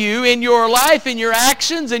of you in your life, in your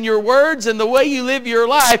actions, in your words, and the way you live your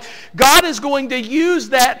life, God is going to use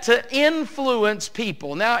that to influence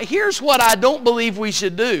people. Now, here's what I don't believe we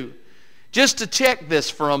should do, just to check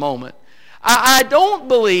this for a moment. I don't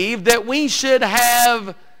believe that we should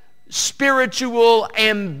have spiritual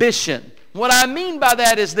ambition. What I mean by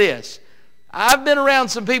that is this. I've been around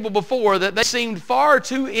some people before that they seemed far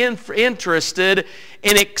too interested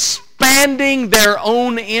in expanding their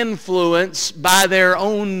own influence by their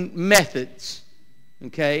own methods.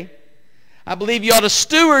 Okay? I believe you ought to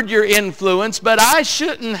steward your influence, but I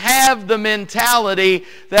shouldn't have the mentality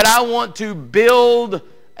that I want to build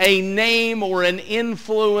a name or an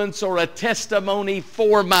influence or a testimony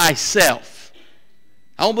for myself.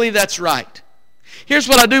 I don't believe that's right. Here's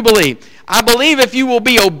what I do believe. I believe if you will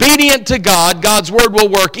be obedient to God, God's Word will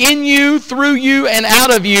work in you, through you, and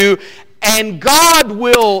out of you, and God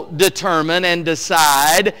will determine and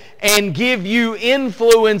decide and give you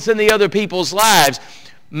influence in the other people's lives.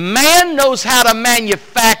 Man knows how to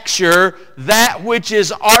manufacture that which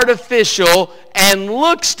is artificial and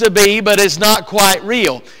looks to be but is not quite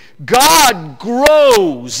real. God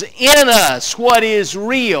grows in us what is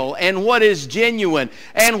real and what is genuine.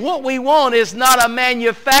 And what we want is not a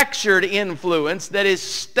manufactured influence that is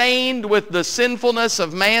stained with the sinfulness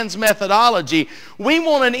of man's methodology. We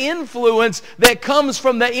want an influence that comes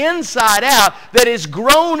from the inside out, that is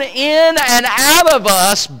grown in and out of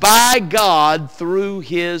us by God through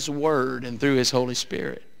His Word and through His Holy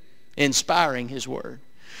Spirit, inspiring His Word.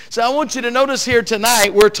 So I want you to notice here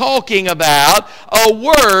tonight we're talking about a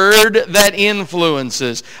word that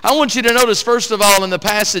influences. I want you to notice first of all in the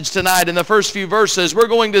passage tonight, in the first few verses, we're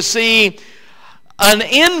going to see an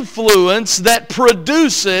influence that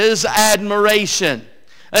produces admiration.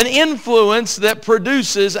 An influence that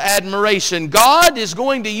produces admiration. God is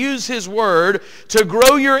going to use His Word to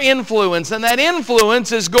grow your influence, and that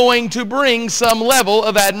influence is going to bring some level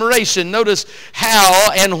of admiration. Notice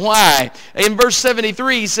how and why. In verse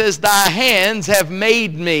 73 he says, "Thy hands have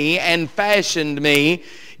made me and fashioned me.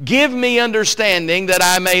 Give me understanding that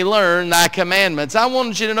I may learn thy commandments." I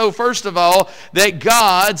want you to know, first of all, that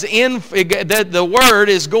that the Word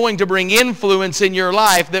is going to bring influence in your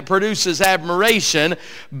life that produces admiration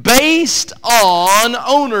based on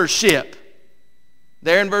ownership.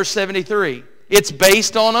 There in verse 73. It's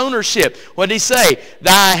based on ownership. What did he say?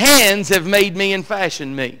 Thy hands have made me and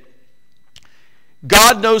fashioned me.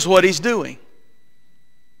 God knows what He's doing.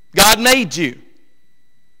 God made you.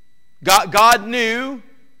 God knew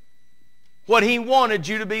what He wanted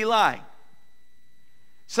you to be like.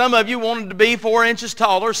 Some of you wanted to be 4 inches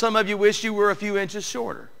taller. Some of you wish you were a few inches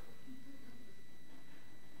shorter.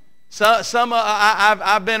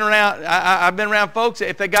 I've been around folks.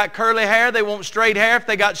 If they got curly hair, they want straight hair. If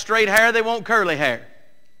they got straight hair, they want curly hair.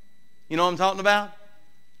 You know what I'm talking about?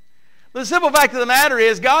 But the simple fact of the matter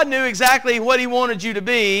is, God knew exactly what He wanted you to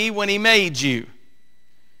be when He made you.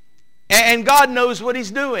 And God knows what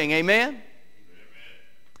He's doing. Amen?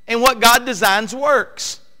 And what God designs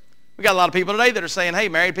works. We got a lot of people today that are saying, hey,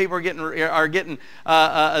 married people are getting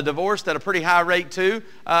divorced at a pretty high rate too.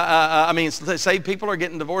 Saved people are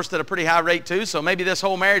getting divorced at a pretty high rate too, so maybe this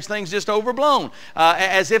whole marriage thing's just overblown.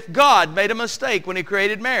 As if God made a mistake when He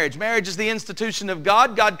created marriage. Marriage is the institution of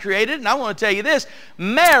God. God created it, and I want to tell you this,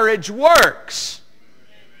 marriage works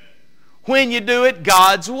when you do it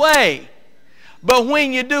God's way. But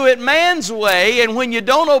when you do it man's way, and when you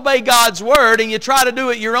don't obey God's word and you try to do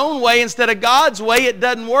it your own way instead of God's way, it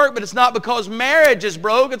doesn't work. But it's not because marriage is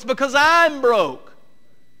broke, it's because I'm broke.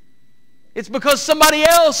 It's because somebody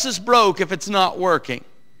else is broke if it's not working.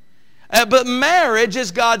 But marriage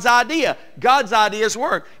is God's idea. God's ideas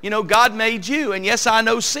work. You know, God made you, and yes, I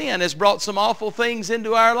know sin has brought some awful things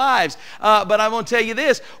into our lives. But I want to tell you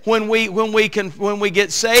this: when we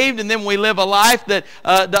get saved, and then we live a life that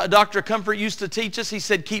Dr. Comfort used to teach us. He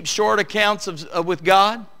said, keep short accounts with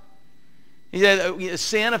God. He said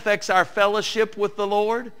sin affects our fellowship with the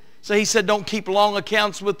Lord. So he said, don't keep long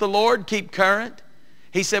accounts with the Lord. Keep current.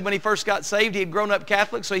 He said when he first got saved, he had grown up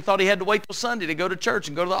Catholic, so he thought he had to wait till Sunday to go to church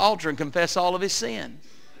and go to the altar and confess all of his sin.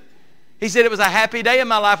 He said it was a happy day in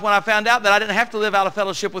my life when I found out that I didn't have to live out of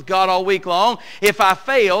fellowship with God all week long. If I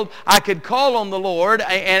failed, I could call on the Lord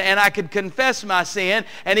and I could confess my sin,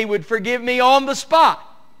 and He would forgive me on the spot.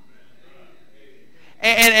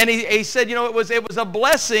 And he said, you know, it was a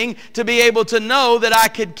blessing to be able to know that I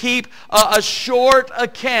could keep a short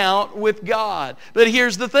account with God. But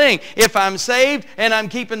here's the thing. If I'm saved and I'm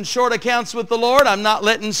keeping short accounts with the Lord, I'm not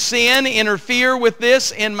letting sin interfere with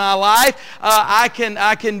this in my life. I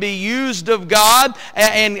can be used of God,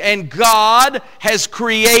 and God has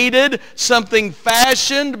created something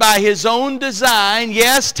fashioned by His own design.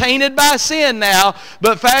 Yes, tainted by sin now,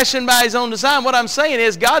 but fashioned by His own design. What I'm saying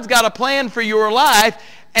is God's got a plan for your life,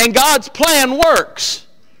 and God's plan works.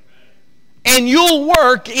 And you'll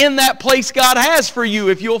work in that place God has for you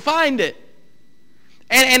if you'll find it.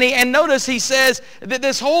 And notice he says that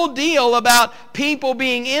this whole deal about people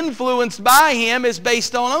being influenced by Him is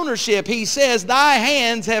based on ownership. He says, thy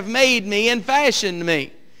hands have made me and fashioned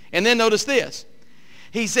me. And then notice this.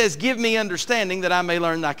 He says, give me understanding that I may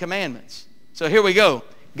learn thy commandments. So here we go.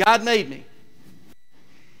 God made me.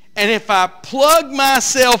 And if I plug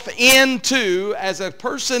myself into, as a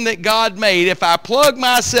person that God made, if I plug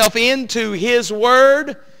myself into His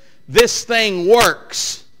Word, this thing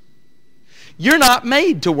works. You're not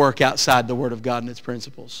made to work outside the Word of God and its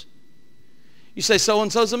principles. You say,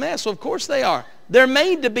 so-and-so's a mess. Well, of course they are. They're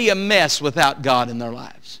made to be a mess without God in their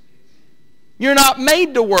lives. You're not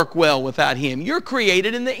made to work well without Him. You're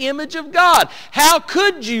created in the image of God. How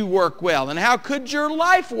could you work well, and how could your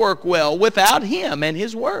life work well without Him and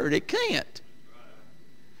His Word? It can't.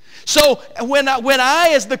 So when I,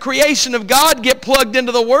 as the creation of God, get plugged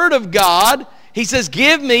into the Word of God, He says,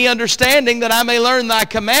 give me understanding that I may learn thy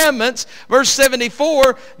commandments. Verse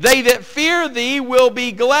 74, they that fear thee will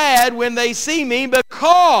be glad when they see me,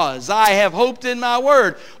 because I have hoped in my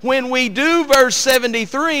word. When we do verse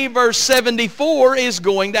 73, verse 74 is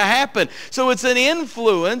going to happen. So it's an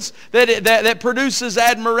influence that produces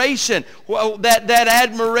admiration. Well, that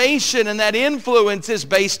admiration and that influence is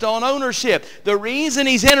based on ownership. The reason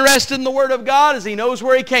he's interested in the Word of God is he knows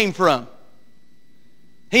where he came from.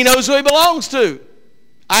 He knows who he belongs to.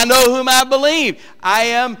 I know whom I believe. I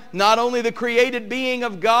am not only the created being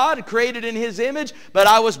of God, created in His image, but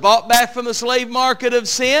I was bought back from the slave market of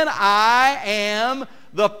sin. I am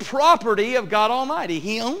the property of God Almighty.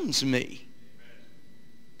 He owns me.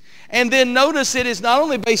 And then notice it is not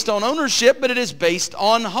only based on ownership, but it is based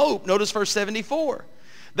on hope. Notice verse 74.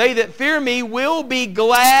 They that fear me will be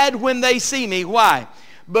glad when they see me. Why?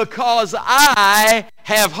 Because I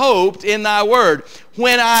have hoped in thy word.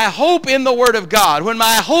 When I hope in the Word of God, when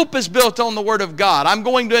my hope is built on the Word of God, I'm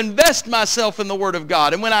going to invest myself in the Word of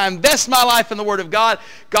God. And when I invest my life in the Word of God,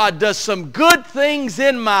 God does some good things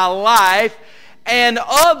in my life, and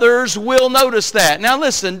others will notice that. Now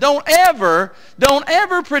listen, don't ever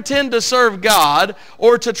pretend to serve God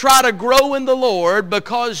or to try to grow in the Lord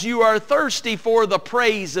because you are thirsty for the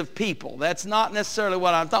praise of people. That's not necessarily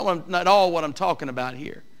not all what I'm talking about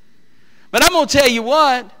here. But I'm going to tell you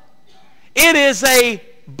what, it is a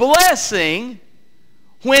blessing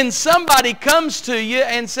When somebody comes to you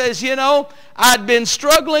and says, you know, I'd been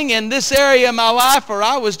struggling in this area of my life, or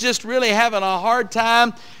I was just really having a hard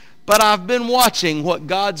time, but I've been watching what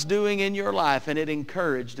God's doing in your life, and it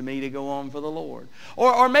encouraged me to go on for the Lord.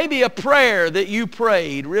 Or maybe a prayer that you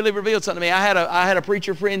prayed really revealed something to me. I had a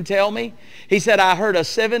preacher friend tell me. He said, I heard a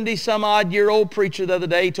 70-some-odd-year-old preacher the other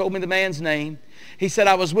day. He told me the man's name. He said,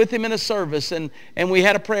 I was with him in a service, and we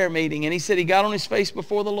had a prayer meeting. And he said he got on his face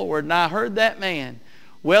before the Lord. And I heard that man,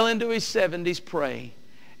 well into his 70s, pray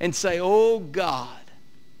and say, oh God,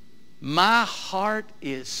 my heart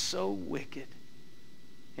is so wicked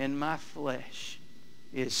and my flesh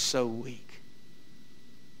is so weak.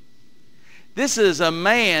 This is a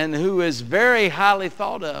man who is very highly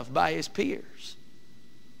thought of by his peers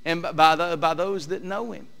and by those that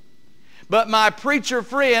know him. But my preacher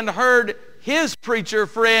friend heard his preacher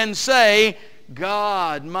friend say,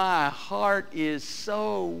 God, my heart is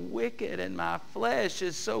so wicked and my flesh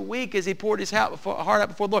is so weak, as he poured his heart out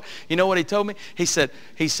before the Lord. You know what he told me? He said,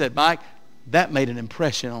 Mike, that made an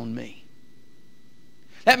impression on me.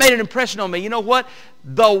 That made an impression on me. You know what?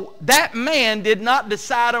 Though that man did not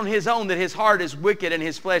decide on his own that his heart is wicked and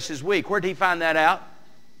his flesh is weak. Where did he find that out?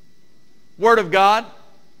 Word of God,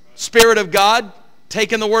 Spirit of God,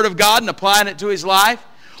 taking the Word of God and applying it to his life.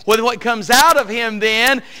 Well, what comes out of him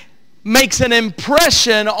then makes an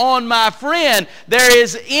impression on my friend. There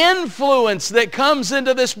is influence that comes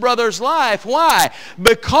into this brother's life. Why?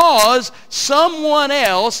 Because someone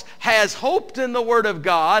else has hoped in the Word of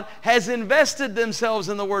God, has invested themselves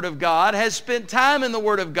in the Word of God, has spent time in the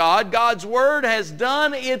Word of God. God's Word has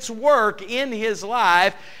done its work in his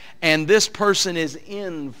life, and this person is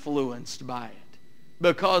influenced by it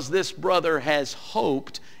because this brother has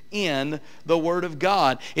hoped in the Word of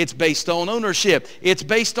God. It's based on ownership. It's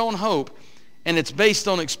based on hope. And it's based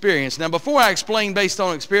on experience. Now, before I explain based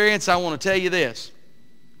on experience, I want to tell you this.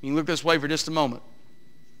 You can look this way for just a moment.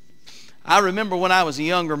 I remember when I was a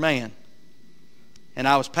younger man and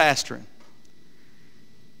I was pastoring.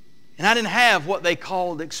 And I didn't have what they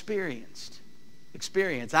called experience.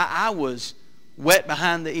 I was wet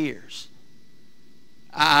behind the ears.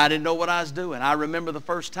 I didn't know what I was doing. I remember the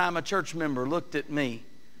first time a church member looked at me,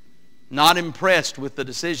 not impressed with the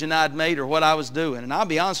decision I'd made or what I was doing. And I'll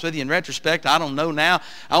be honest with you, in retrospect, I don't know now.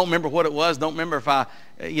 I don't remember what it was. Don't remember if I,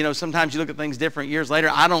 sometimes you look at things different years later.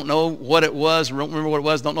 I don't know what it was. Don't remember what it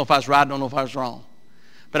was. Don't know if I was right. Don't know if I was wrong.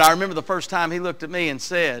 But I remember the first time he looked at me and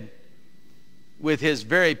said, with his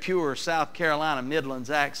very pure South Carolina Midlands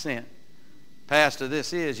accent, Pastor,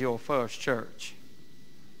 this is your first church.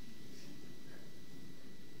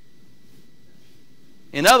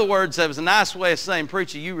 In other words, that was a nice way of saying,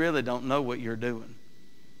 preacher, you really don't know what you're doing.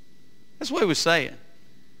 That's what he was saying.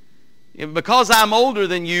 Because I'm older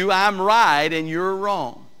than you, I'm right and you're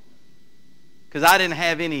wrong. Because I didn't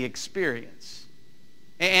have any experience.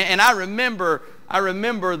 And I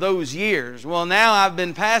remember those years. Well, now I've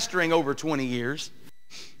been pastoring over 20 years.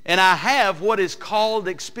 And I have what is called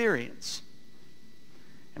experience.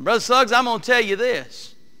 And Brother Suggs, I'm going to tell you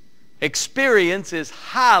this. Experience is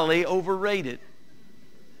highly overrated.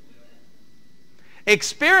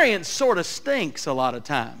 Experience sort of stinks a lot of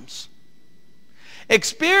times.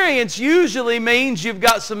 Experience usually means you've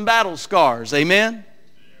got some battle scars. Amen?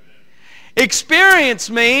 Experience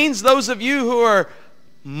means, those of you who are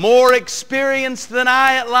more experienced than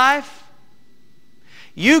I at life,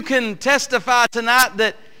 you can testify tonight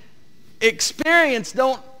that experience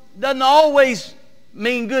doesn't always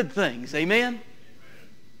mean good things. Amen?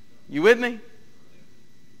 You with me?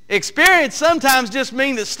 Experience sometimes just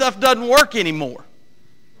means that stuff doesn't work anymore.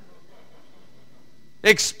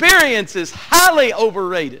 Experience is highly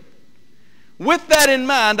overrated. With that in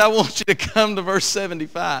mind, I want you to come to verse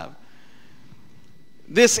 75.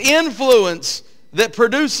 This influence that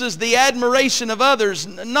produces the admiration of others,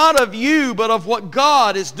 not of you, but of what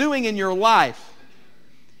God is doing in your life.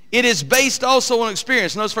 It is based also on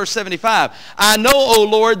experience. Notice verse 75. I know, O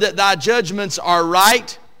Lord, that thy judgments are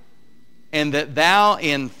right, and that thou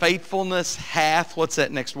in faithfulness hath, what's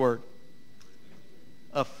that next word?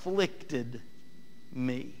 Afflicted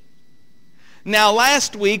me. Now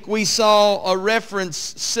last week we saw a reference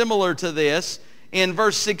similar to this in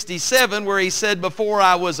verse 67 where he said, before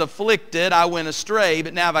I was afflicted I went astray,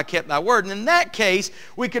 but now have I kept thy word. And in that case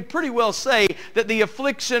we could pretty well say that the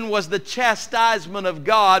affliction was the chastisement of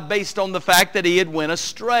God based on the fact that he had went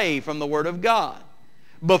astray from the word of God.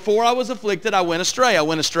 Before I was afflicted I went astray. I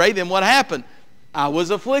went astray, then what happened? I was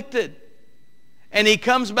afflicted. And he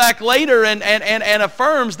comes back later and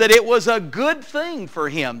affirms that it was a good thing for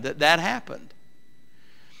him that happened.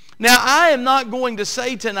 Now, I am not going to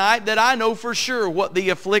say tonight that I know for sure what the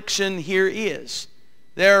affliction here is.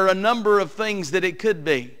 There are a number of things that it could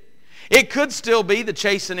be. It could still be the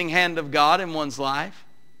chastening hand of God in one's life.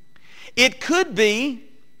 It could be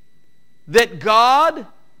that God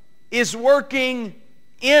is working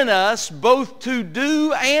in us both to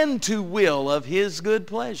do and to will of His good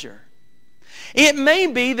pleasure. It may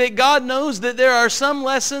be that God knows that there are some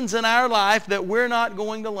lessons in our life that we're not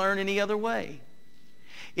going to learn any other way.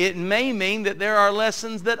 It may mean that there are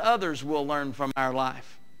lessons that others will learn from our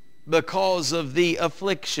life because of the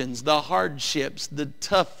afflictions, the hardships, the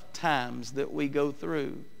tough times that we go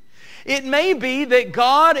through. It may be that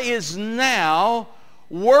God is now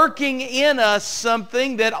working in us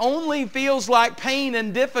something that only feels like pain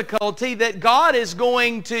and difficulty that God is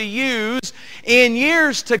going to use in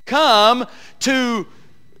years to come to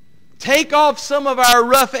take off some of our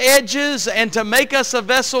rough edges and to make us a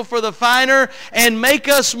vessel for the finer and make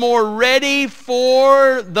us more ready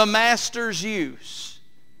for the Master's use.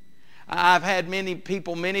 I've had many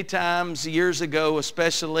people many times years ago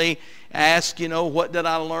especially ask, what did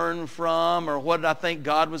I learn from, or what did I think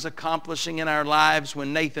God was accomplishing in our lives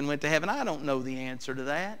when Nathan went to heaven? I don't know the answer to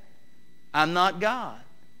that. I'm not God.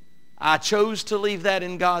 I chose to leave that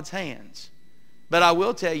in God's hands. But I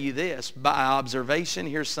will tell you this, by observation,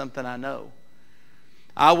 here's something I know.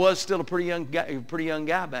 I was still a pretty young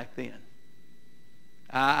guy back then.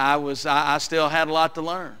 I still had a lot to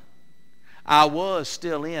learn. I was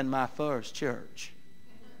still in my first church.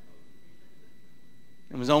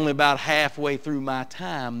 It was only about halfway through my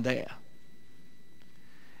time there.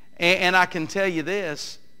 And I can tell you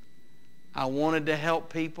this, I wanted to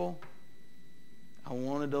help people. I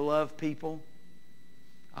wanted to love people.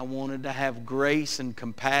 I wanted to have grace and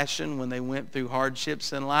compassion when they went through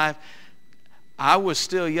hardships in life. I was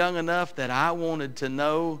still young enough that I wanted to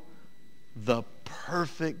know the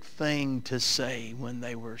perfect thing to say when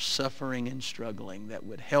they were suffering and struggling that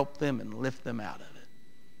would help them and lift them out of it,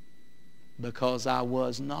 because I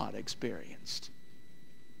was not experienced.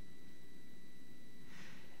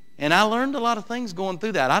 And I learned a lot of things going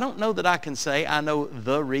through that. I don't know that I can say I know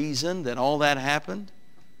the reason that all that happened.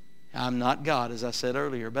 I'm not God, as I said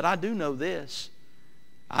earlier, but I do know this.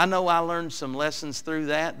 I know I learned some lessons through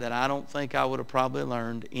that I don't think I would have probably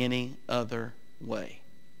learned any other way.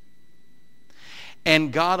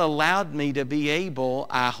 And God allowed me to be able,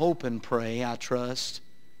 I hope and pray, I trust,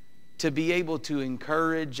 to be able to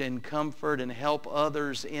encourage and comfort and help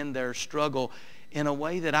others in their struggle in a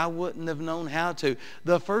way that I wouldn't have known how to.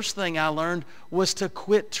 The first thing I learned was to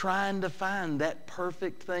quit trying to find that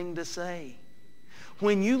perfect thing to say.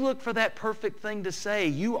 When you look for that perfect thing to say,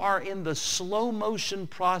 you are in the slow motion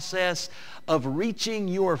process of reaching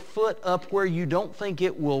your foot up where you don't think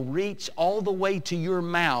it will reach all the way to your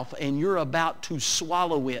mouth, and you're about to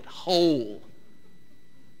swallow it whole.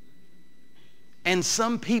 And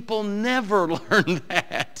some people never learn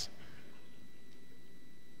that.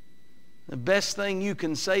 The best thing you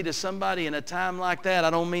can say to somebody in a time like that, I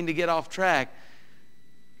don't mean to get off track,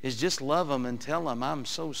 is just love them and tell them, I'm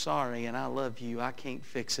so sorry and I love you. I can't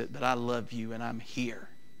fix it, but I love you and I'm here.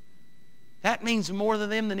 That means more to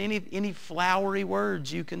them than any flowery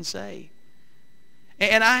words you can say.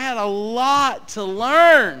 And I had a lot to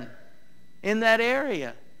learn in that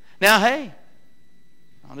area. Now, hey,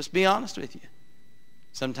 I'll just be honest with you.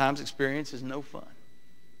 Sometimes experience is no fun.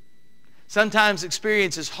 Sometimes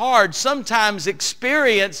experience is hard. Sometimes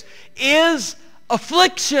experience is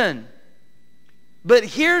affliction. But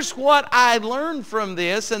here's what I learned from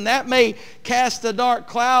this, and that may cast a dark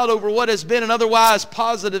cloud over what has been an otherwise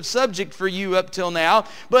positive subject for you up till now,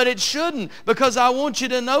 but it shouldn't, because I want you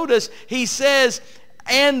to notice, he says,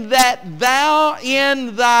 and that thou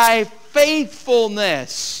in thy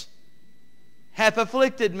faithfulness hath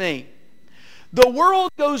afflicted me. The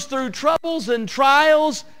world goes through troubles and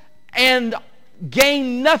trials and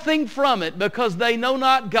gain nothing from it because they know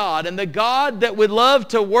not God. And the God that would love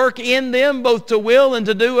to work in them both to will and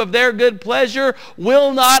to do of their good pleasure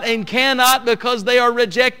will not and cannot, because they are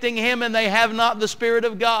rejecting Him and they have not the Spirit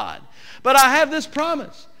of God. But I have this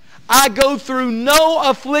promise. I go through no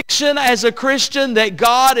affliction as a Christian that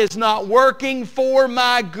God is not working for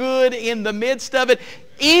my good in the midst of it.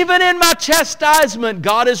 Even in my chastisement,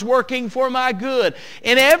 God is working for my good.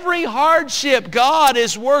 In every hardship, God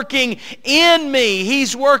is working in me.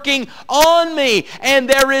 He's working on me. And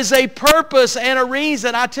there is a purpose and a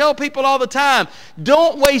reason. I tell people all the time,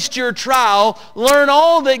 don't waste your trial. Learn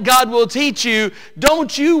all that God will teach you.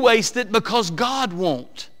 Don't you waste it, because God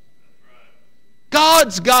won't.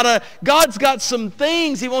 God's got some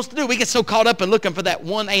things He wants to do. We get so caught up in looking for that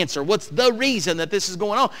one answer. What's the reason that this is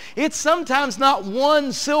going on? It's sometimes not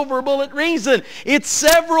one silver bullet reason. It's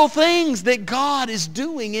several things that God is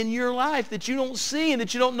doing in your life that you don't see and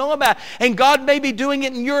that you don't know about. And God may be doing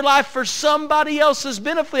it in your life for somebody else's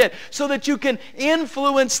benefit so that you can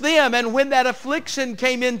influence them. And when that affliction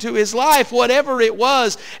came into his life, whatever it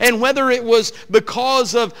was, and whether it was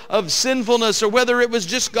because of sinfulness or whether it was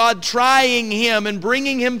just God trying him and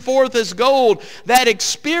bringing him forth as gold, that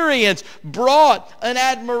experience brought an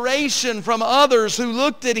admiration from others who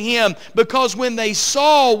looked at him, because when they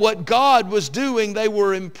saw what God was doing, they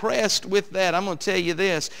were impressed with that. I'm going to tell you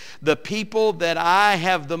this, the people that I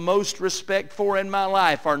have the most respect for in my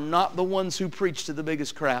life are not the ones who preach to the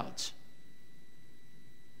biggest crowds.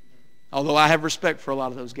 Although I have respect for a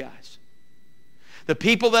lot of those guys. The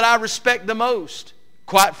people that I respect the most,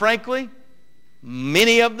 quite frankly,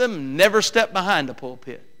 many of them never step behind a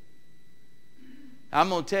pulpit. I'm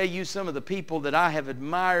going to tell you, some of the people that I have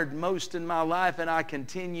admired most in my life, and I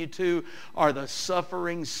continue to, are the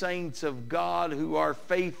suffering saints of God who are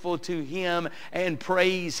faithful to Him and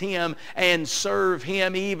praise Him and serve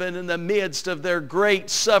Him even in the midst of their great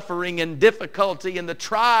suffering and difficulty and the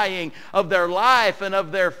trying of their life and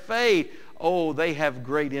of their faith. Oh, they have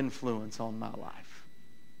great influence on my life.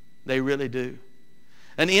 They really do.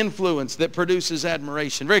 An influence that produces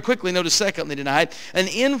admiration. Very quickly, notice secondly tonight, an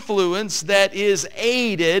influence that is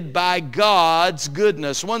aided by God's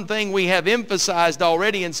goodness. One thing we have emphasized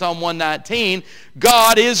already in Psalm 119,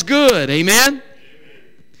 God is good. Amen?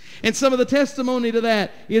 And some of the testimony to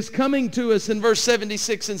that is coming to us in verse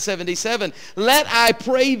 76 and 77. Let, I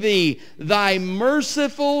pray thee, thy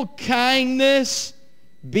merciful kindness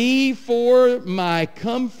be for my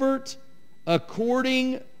comfort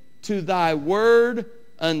according to thy word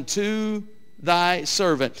unto thy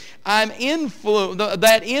servant.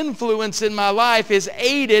 That influence in my life is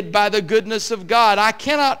aided by the goodness of God. I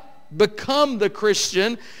cannot become the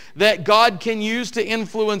Christian that God can use to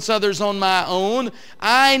influence others on my own.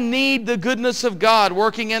 I need the goodness of God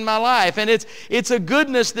working in my life. And it's a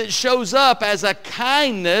goodness that shows up as a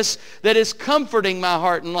kindness that is comforting my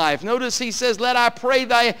heart and life. Notice he says, let I pray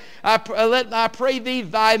thee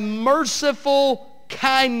thy merciful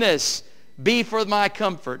kindness be for my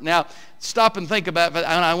comfort. Now, stop and think about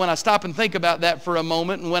that. When I stop and think about that for a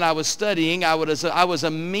moment, and when I was studying, I was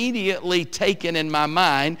immediately taken in my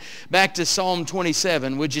mind back to Psalm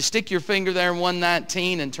 27. Would you stick your finger there in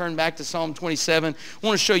 119 and turn back to Psalm 27? I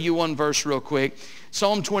want to show you one verse real quick.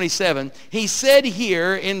 Psalm 27. He said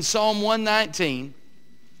here in Psalm 119,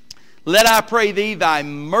 let I pray thee thy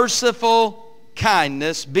merciful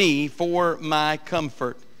kindness be for my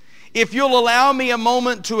comfort. If you'll allow me a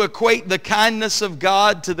moment to equate the kindness of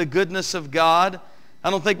God to the goodness of God, I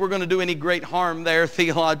don't think we're going to do any great harm there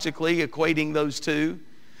theologically, equating those two.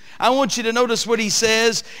 I want you to notice what he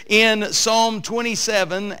says in Psalm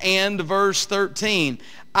 27 and verse 13.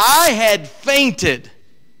 I had fainted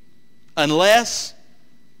unless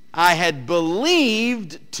I had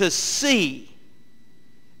believed to see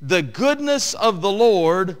the goodness of the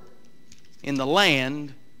Lord in the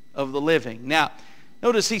land of the living. Now,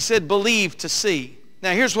 notice he said believe to see.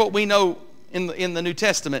 Now here's what we know in the New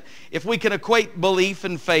Testament. If we can equate belief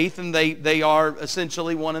and faith, and they are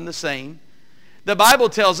essentially one and the same, the Bible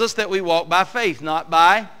tells us that we walk by faith, not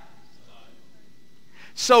by.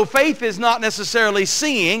 So faith is not necessarily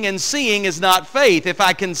seeing, and seeing is not faith. If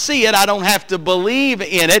I can see it, I don't have to believe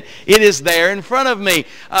in it. It is there in front of me.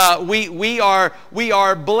 We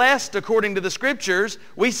are blessed according to the Scriptures.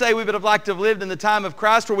 We say we would have liked to have lived in the time of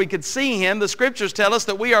Christ where we could see Him. The Scriptures tell us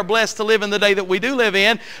that we are blessed to live in the day that we do live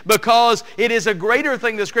in, because it is a greater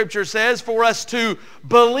thing, the Scripture says, for us to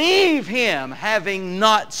believe Him having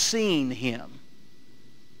not seen Him.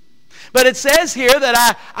 But it says here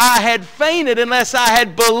that I had fainted unless I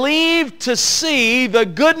had believed to see the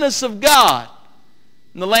goodness of God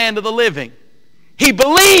in the land of the living. He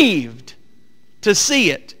believed to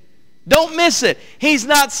see it. Don't miss it. He's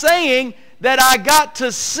not saying that I got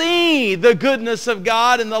to see the goodness of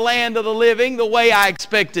God in the land of the living the way I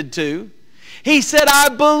expected to. He said I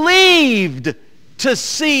believed to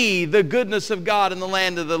see the goodness of God in the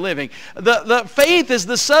land of the living. The faith is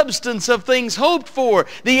the substance of things hoped for,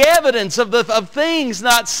 the evidence of things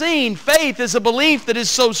not seen. Faith is a belief that is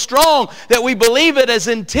so strong that we believe it as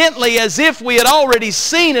intently as if we had already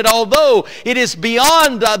seen it, although it is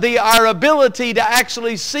beyond our ability to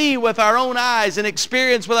actually see with our own eyes and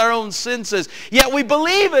experience with our own senses. Yet we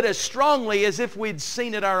believe it as strongly as if we'd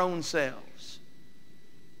seen it our own selves.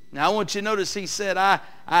 Now I want you to notice he said, I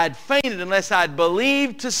had fainted unless I had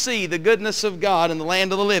believed to see the goodness of God in the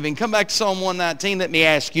land of the living. Come back to Psalm 119. Let me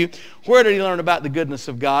ask you, where did he learn about the goodness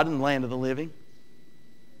of God in the land of the living?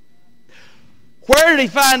 Where did he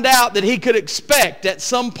find out that he could expect at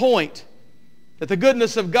some point that the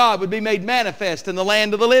goodness of God would be made manifest in the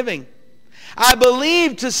land of the living? I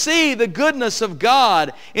believe to see the goodness of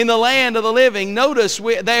God in the land of the living. Notice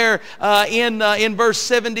there in verse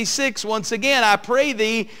 76, once again, I pray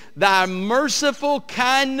thee, thy merciful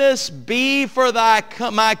kindness be for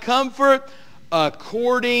my comfort,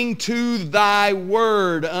 according to thy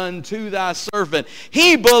word unto thy servant.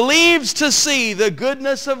 He believes to see the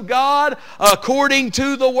goodness of God according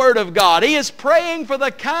to the word of God. He is praying for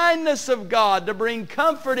the kindness of God to bring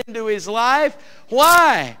comfort into his life.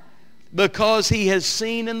 Why? Because he has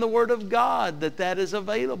seen in the Word of God that is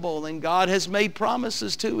available, and God has made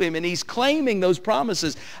promises to him, and he's claiming those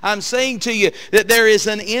promises. I'm saying to you that there is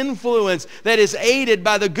an influence that is aided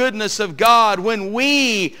by the goodness of God when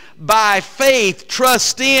we, by faith,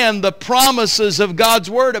 trust in the promises of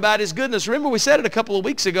God's Word about His goodness. Remember, we said it a couple of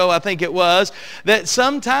weeks ago, I think it was, that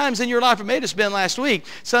sometimes in your life, it may have just been last week,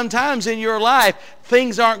 sometimes in your life,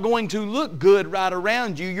 things aren't going to look good right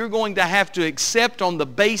around you. You're going to have to accept on the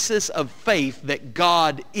basis of faith that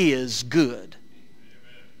God is good.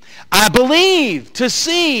 I believe to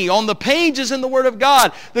see on the pages in the Word of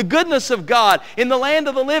God the goodness of God in the land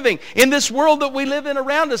of the living. In this world that we live in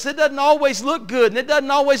around us, it doesn't always look good, and it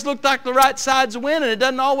doesn't always look like the right side's winning. It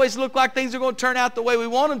doesn't always look like things are going to turn out the way we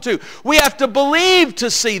want them to. We have to believe to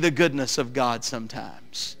see the goodness of God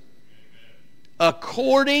sometimes.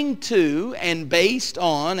 According to and based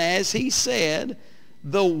on, as he said,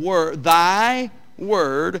 the word, thy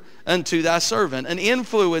word unto thy servant. An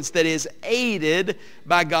influence that is aided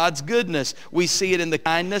by God's goodness. We see it in the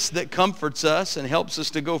kindness that comforts us and helps us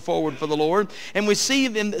to go forward for the Lord. And we see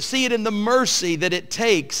it in the mercy that it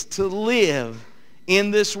takes to live in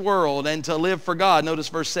this world and to live for God. Notice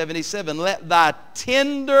verse 77. Let thy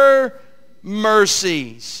tender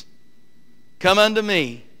mercies come unto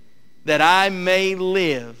me, that I may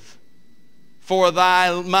live, for thy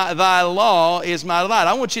law is my delight.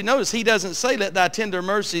 I want you to notice he doesn't say, let thy tender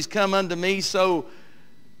mercies come unto me so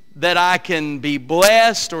that I can be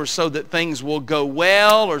blessed, or so that things will go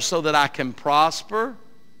well, or so that I can prosper.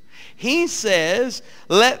 He says,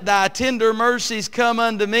 let thy tender mercies come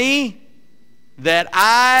unto me, that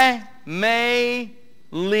I may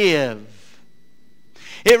live.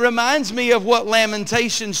 It reminds me of what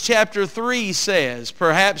Lamentations chapter 3 says.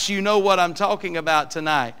 Perhaps you know what I'm talking about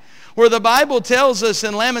tonight. Where the Bible tells us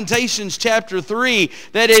in Lamentations chapter 3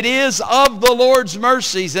 that it is of the Lord's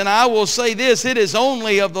mercies, and I will say this, it is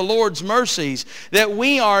only of the Lord's mercies that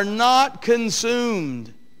we are not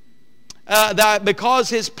consumed. Because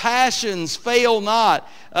His passions fail not,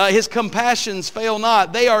 His compassions fail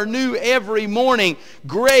not. They are new every morning.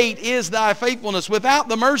 Great is thy faithfulness. Without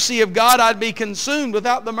the mercy of God, I'd be consumed.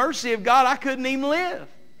 Without the mercy of God, I couldn't even live.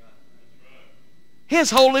 His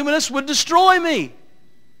holiness would destroy me.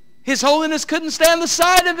 His holiness couldn't stand the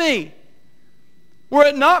sight of me. Were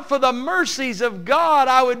it not for the mercies of God,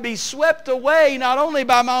 I would be swept away not only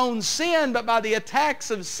by my own sin, but by the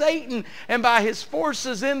attacks of Satan and by his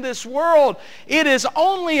forces in this world. It is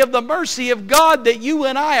only of the mercy of God that you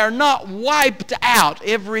and I are not wiped out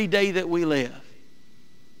every day that we live.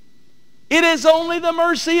 It is only the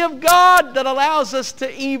mercy of God that allows us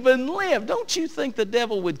to even live. Don't you think the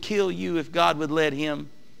devil would kill you if God would let him?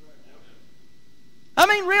 I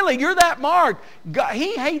mean, really, you're that marked. God,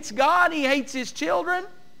 he hates God. He hates His children.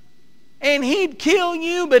 And he'd kill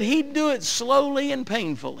you, but he'd do it slowly and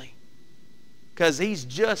painfully. Because he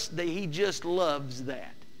just loves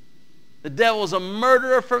that. The devil's a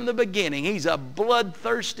murderer from the beginning. He's a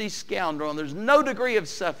bloodthirsty scoundrel. And there's no degree of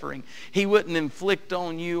suffering he wouldn't inflict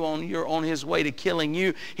on you on his way to killing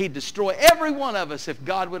you. He'd destroy every one of us if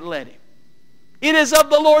God would let him. It is of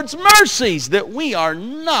the Lord's mercies that we are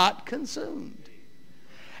not consumed.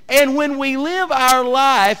 And when we live our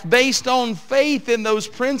life based on faith in those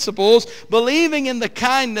principles, believing in the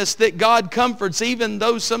kindness that God comforts, even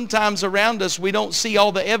though sometimes around us we don't see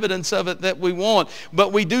all the evidence of it that we want,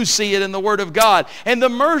 but we do see it in the Word of God. And the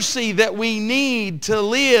mercy that we need to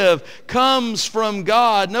live comes from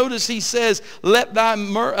God. Notice he says, let thy,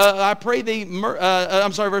 I pray thee,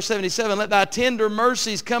 verse 77, let thy tender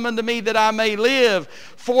mercies come unto me that I may live,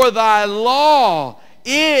 for thy law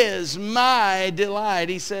is my delight.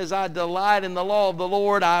 He says, I delight in the law of the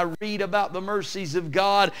Lord. I read about the mercies of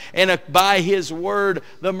God, and by His Word,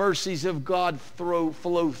 the mercies of God flow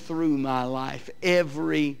through my life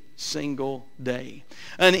every single day.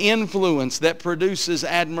 An influence that produces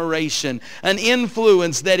admiration. An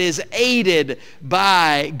influence that is aided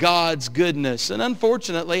by God's goodness. And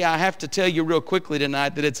unfortunately, I have to tell you real quickly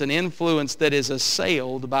tonight that it's an influence that is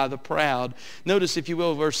assailed by the proud. Notice, if you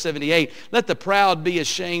will, verse 78. Let the proud be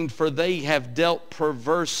ashamed, for they have dealt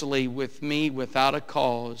perversely with me without a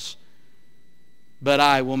cause. But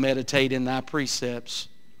I will meditate in thy precepts.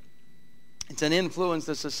 It's an influence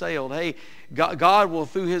that's assailed. Hey, God will,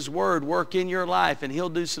 through His Word, work in your life, and He'll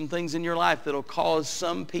do some things in your life that'll cause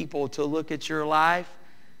some people to look at your life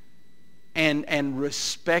and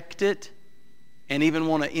respect it, and even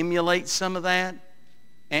want to emulate some of that,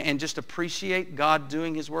 and just appreciate God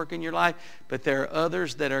doing His work in your life. But there are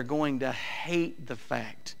others that are going to hate the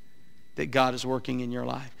fact that God is working in your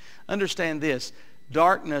life. Understand this: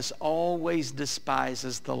 darkness always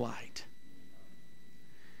despises the light.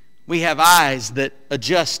 We have eyes that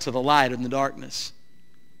adjust to the light in the darkness.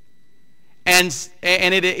 And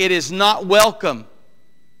it is not welcome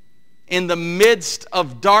in the midst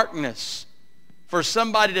of darkness for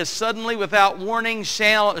somebody to suddenly, without warning,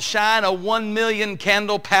 shine a 1 million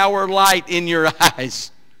candle power light in your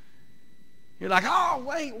eyes. You're like, oh,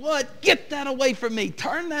 wait, what? Get that away from me.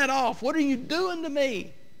 Turn that off. What are you doing to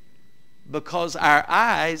me? Because our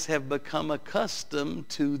eyes have become accustomed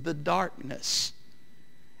to the darkness.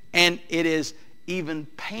 And it is even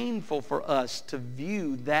painful for us to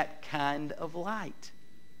view that kind of light.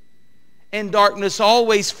 And darkness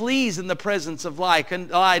always flees in the presence of light,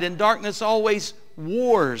 and darkness always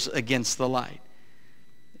wars against the light.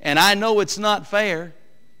 And I know it's not fair,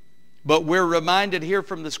 but we're reminded here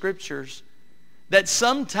from the Scriptures that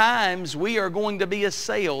sometimes we are going to be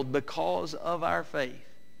assailed because of our faith.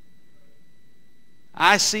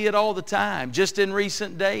 I see it all the time. Just in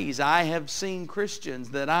recent days, I have seen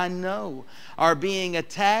Christians that I know are being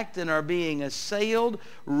attacked and are being assailed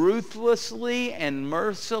ruthlessly and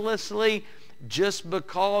mercilessly just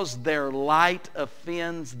because their light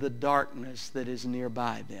offends the darkness that is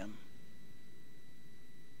nearby them.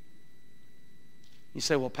 You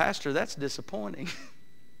say, well, Pastor, that's disappointing.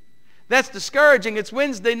 That's discouraging. It's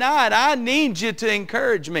Wednesday night. I need you to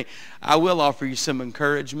encourage me. I will offer you some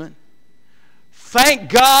encouragement. Thank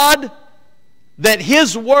God that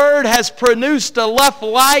His Word has produced enough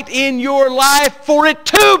light in your life for it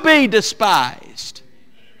to be despised.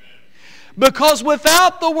 Because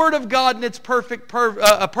without the Word of God and its perfect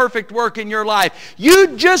work in your life,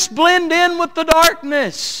 you'd just blend in with the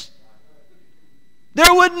darkness.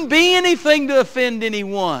 There wouldn't be anything to offend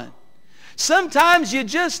anyone. Sometimes you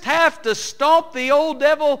just have to stomp the old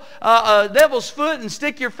devil's foot and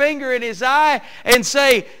stick your finger in his eye and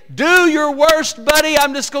say, do your worst, buddy.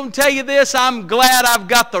 I'm just going to tell you this. I'm glad I've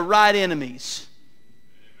got the right enemies.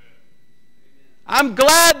 I'm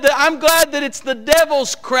glad that it's the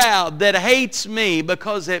devil's crowd that hates me,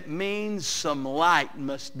 because it means some light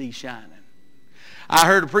must be shining. I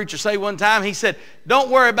heard a preacher say one time, he said, don't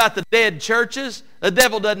worry about the dead churches. The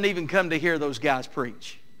devil doesn't even come to hear those guys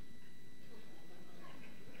preach.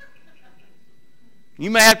 You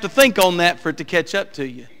may have to think on that for it to catch up to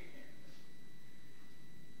you.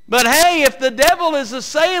 But hey, if the devil is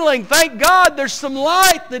assailing, thank God there's some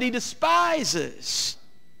light that he despises.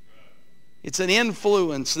 It's an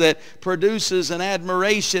influence that produces an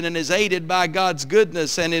admiration and is aided by God's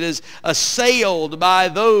goodness, and it is assailed by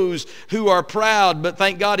those who are proud. But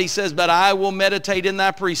thank God He says, but I will meditate in thy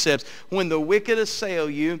precepts. When the wicked assail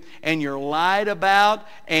you and you're lied about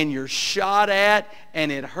and you're shot at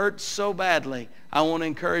and it hurts so badly, I want to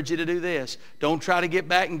encourage you to do this. Don't try to get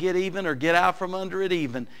back and get even or get out from under it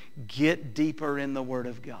even. Get deeper in the Word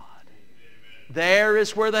of God. There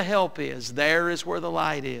is where the help is. There is where the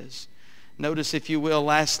light is. Notice, if you will,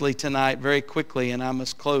 lastly tonight, very quickly, and I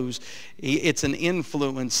must close, it's an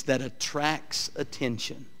influence that attracts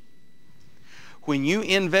attention. When you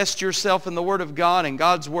invest yourself in the Word of God and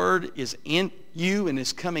God's Word is in you and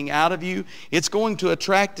is coming out of you, it's going to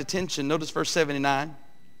attract attention. Notice verse 79.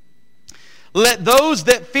 Let those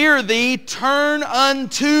that fear thee turn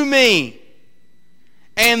unto me,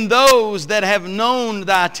 and those that have known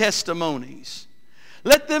thy testimonies.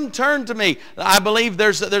 Let them turn to me. I believe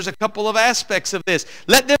there's a couple of aspects of this.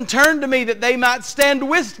 Let them turn to me that they might stand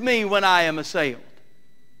with me when I am assailed.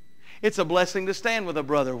 It's a blessing to stand with a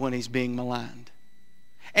brother when he's being maligned.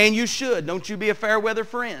 And you should. Don't you be a fair weather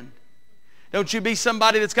friend. Don't you be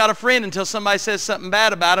somebody that's got a friend until somebody says something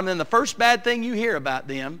bad about them, and the first bad thing you hear about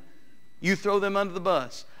them, you throw them under the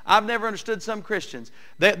bus. I've never understood some Christians.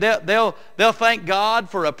 They'll thank God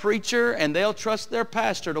for a preacher, and they'll trust their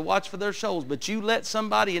pastor to watch for their souls. But you let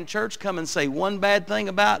somebody in church come and say one bad thing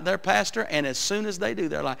about their pastor, and as soon as they do,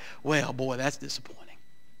 they're like, well, boy, that's disappointing.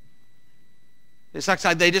 It's like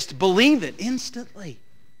they just believe it instantly.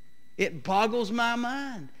 It boggles my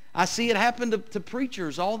mind. I see it happen to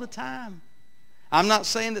preachers all the time. I'm not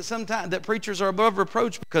saying that sometimes that preachers are above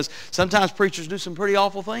reproach, because sometimes preachers do some pretty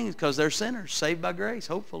awful things because they're sinners, saved by grace,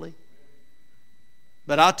 hopefully.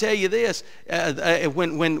 But I'll tell you this,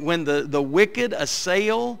 when the wicked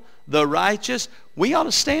assail the righteous, we ought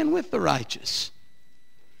to stand with the righteous.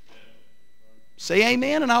 Say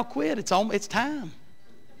amen and I'll quit. It's time.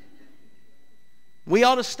 We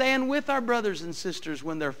ought to stand with our brothers and sisters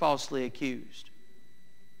when they're falsely accused.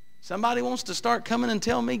 Somebody wants to start coming and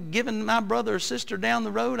tell me, giving my brother or sister down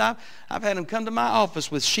the road, I've had them come to my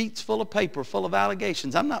office with sheets full of paper, full of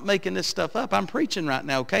allegations. I'm not making this stuff up. I'm preaching right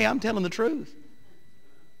now, okay? I'm telling the truth.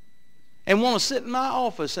 And want to sit in my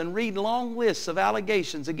office and read long lists of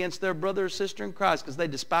allegations against their brother or sister in Christ because they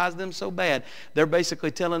despise them so bad. They're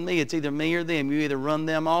basically telling me it's either me or them. You either run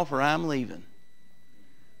them off or I'm leaving.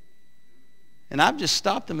 And I've just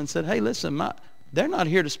stopped them and said, hey, listen, they're not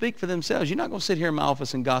here to speak for themselves. You're not going to sit here in my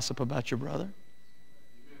office and gossip about your brother.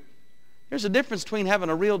 There's a difference between having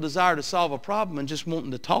a real desire to solve a problem and just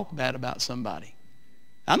wanting to talk bad about somebody.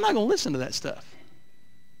 I'm not going to listen to that stuff.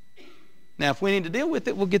 Now, if we need to deal with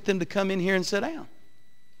it, we'll get them to come in here and sit down.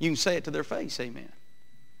 You can say it to their face, amen.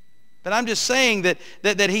 But I'm just saying that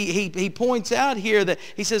he points out here that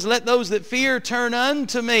he says, let those that fear turn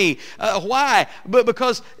unto me. Why? But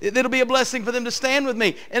because it'll be a blessing for them to stand with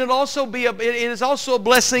me. And it is also a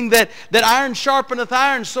blessing that iron sharpeneth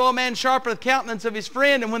iron, so a man sharpeneth the countenance of his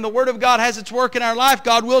friend. And when the Word of God has its work in our life,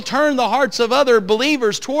 God will turn the hearts of other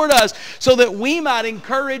believers toward us so that we might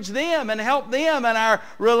encourage them and help them, and our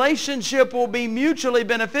relationship will be mutually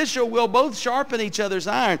beneficial. We'll both sharpen each other's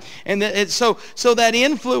iron. And so that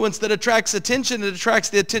influence that attracts attention, it attracts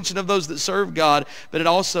the attention of those that serve God, but it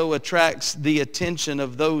also attracts the attention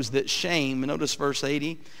of those that shame. Notice verse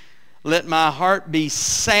 80. Let my heart be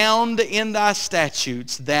sound in thy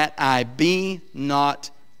statutes, that I be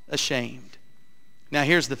not ashamed. Now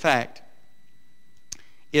here's the fact.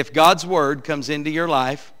 If God's Word comes into your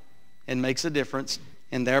life and makes a difference,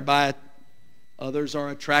 and thereby others are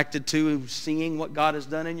attracted to seeing what God has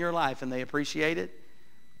done in your life and they appreciate it,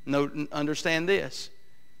 understand this,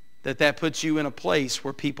 that puts you in a place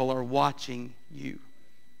where people are watching you,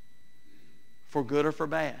 for good or for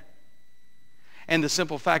bad. And the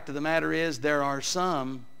simple fact of the matter is, there are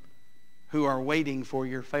some who are waiting for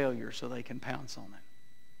your failure so they can pounce on it.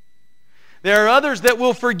 There are others that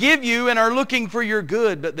will forgive you and are looking for your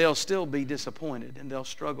good, but they'll still be disappointed, and they'll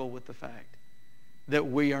struggle with the fact that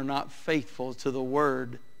we are not faithful to the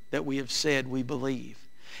Word that we have said we believe.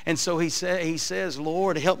 And so he says,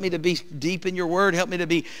 Lord, help me to be deep in your Word. Help me to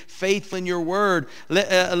be faithful in your Word.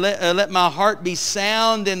 Let my heart be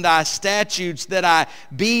sound in thy statutes, that I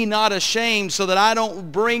be not ashamed, so that I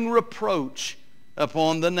don't bring reproach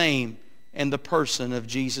upon the name and the person of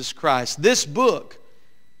Jesus Christ. This book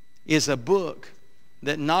is a book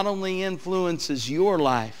that not only influences your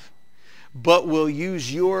life, but will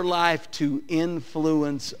use your life to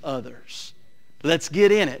influence others. Let's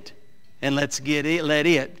get in it. And let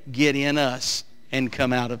it get in us and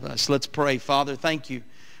come out of us. Let's pray. Father, thank you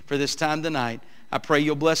for this time tonight. I pray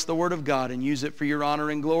you'll bless the Word of God and use it for your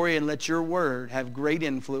honor and glory, and let your Word have great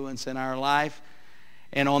influence in our life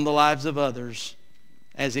and on the lives of others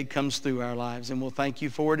as it comes through our lives. And we'll thank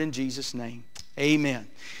you for it in Jesus' name. Amen.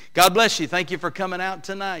 God bless you. Thank you for coming out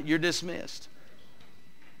tonight. You're dismissed.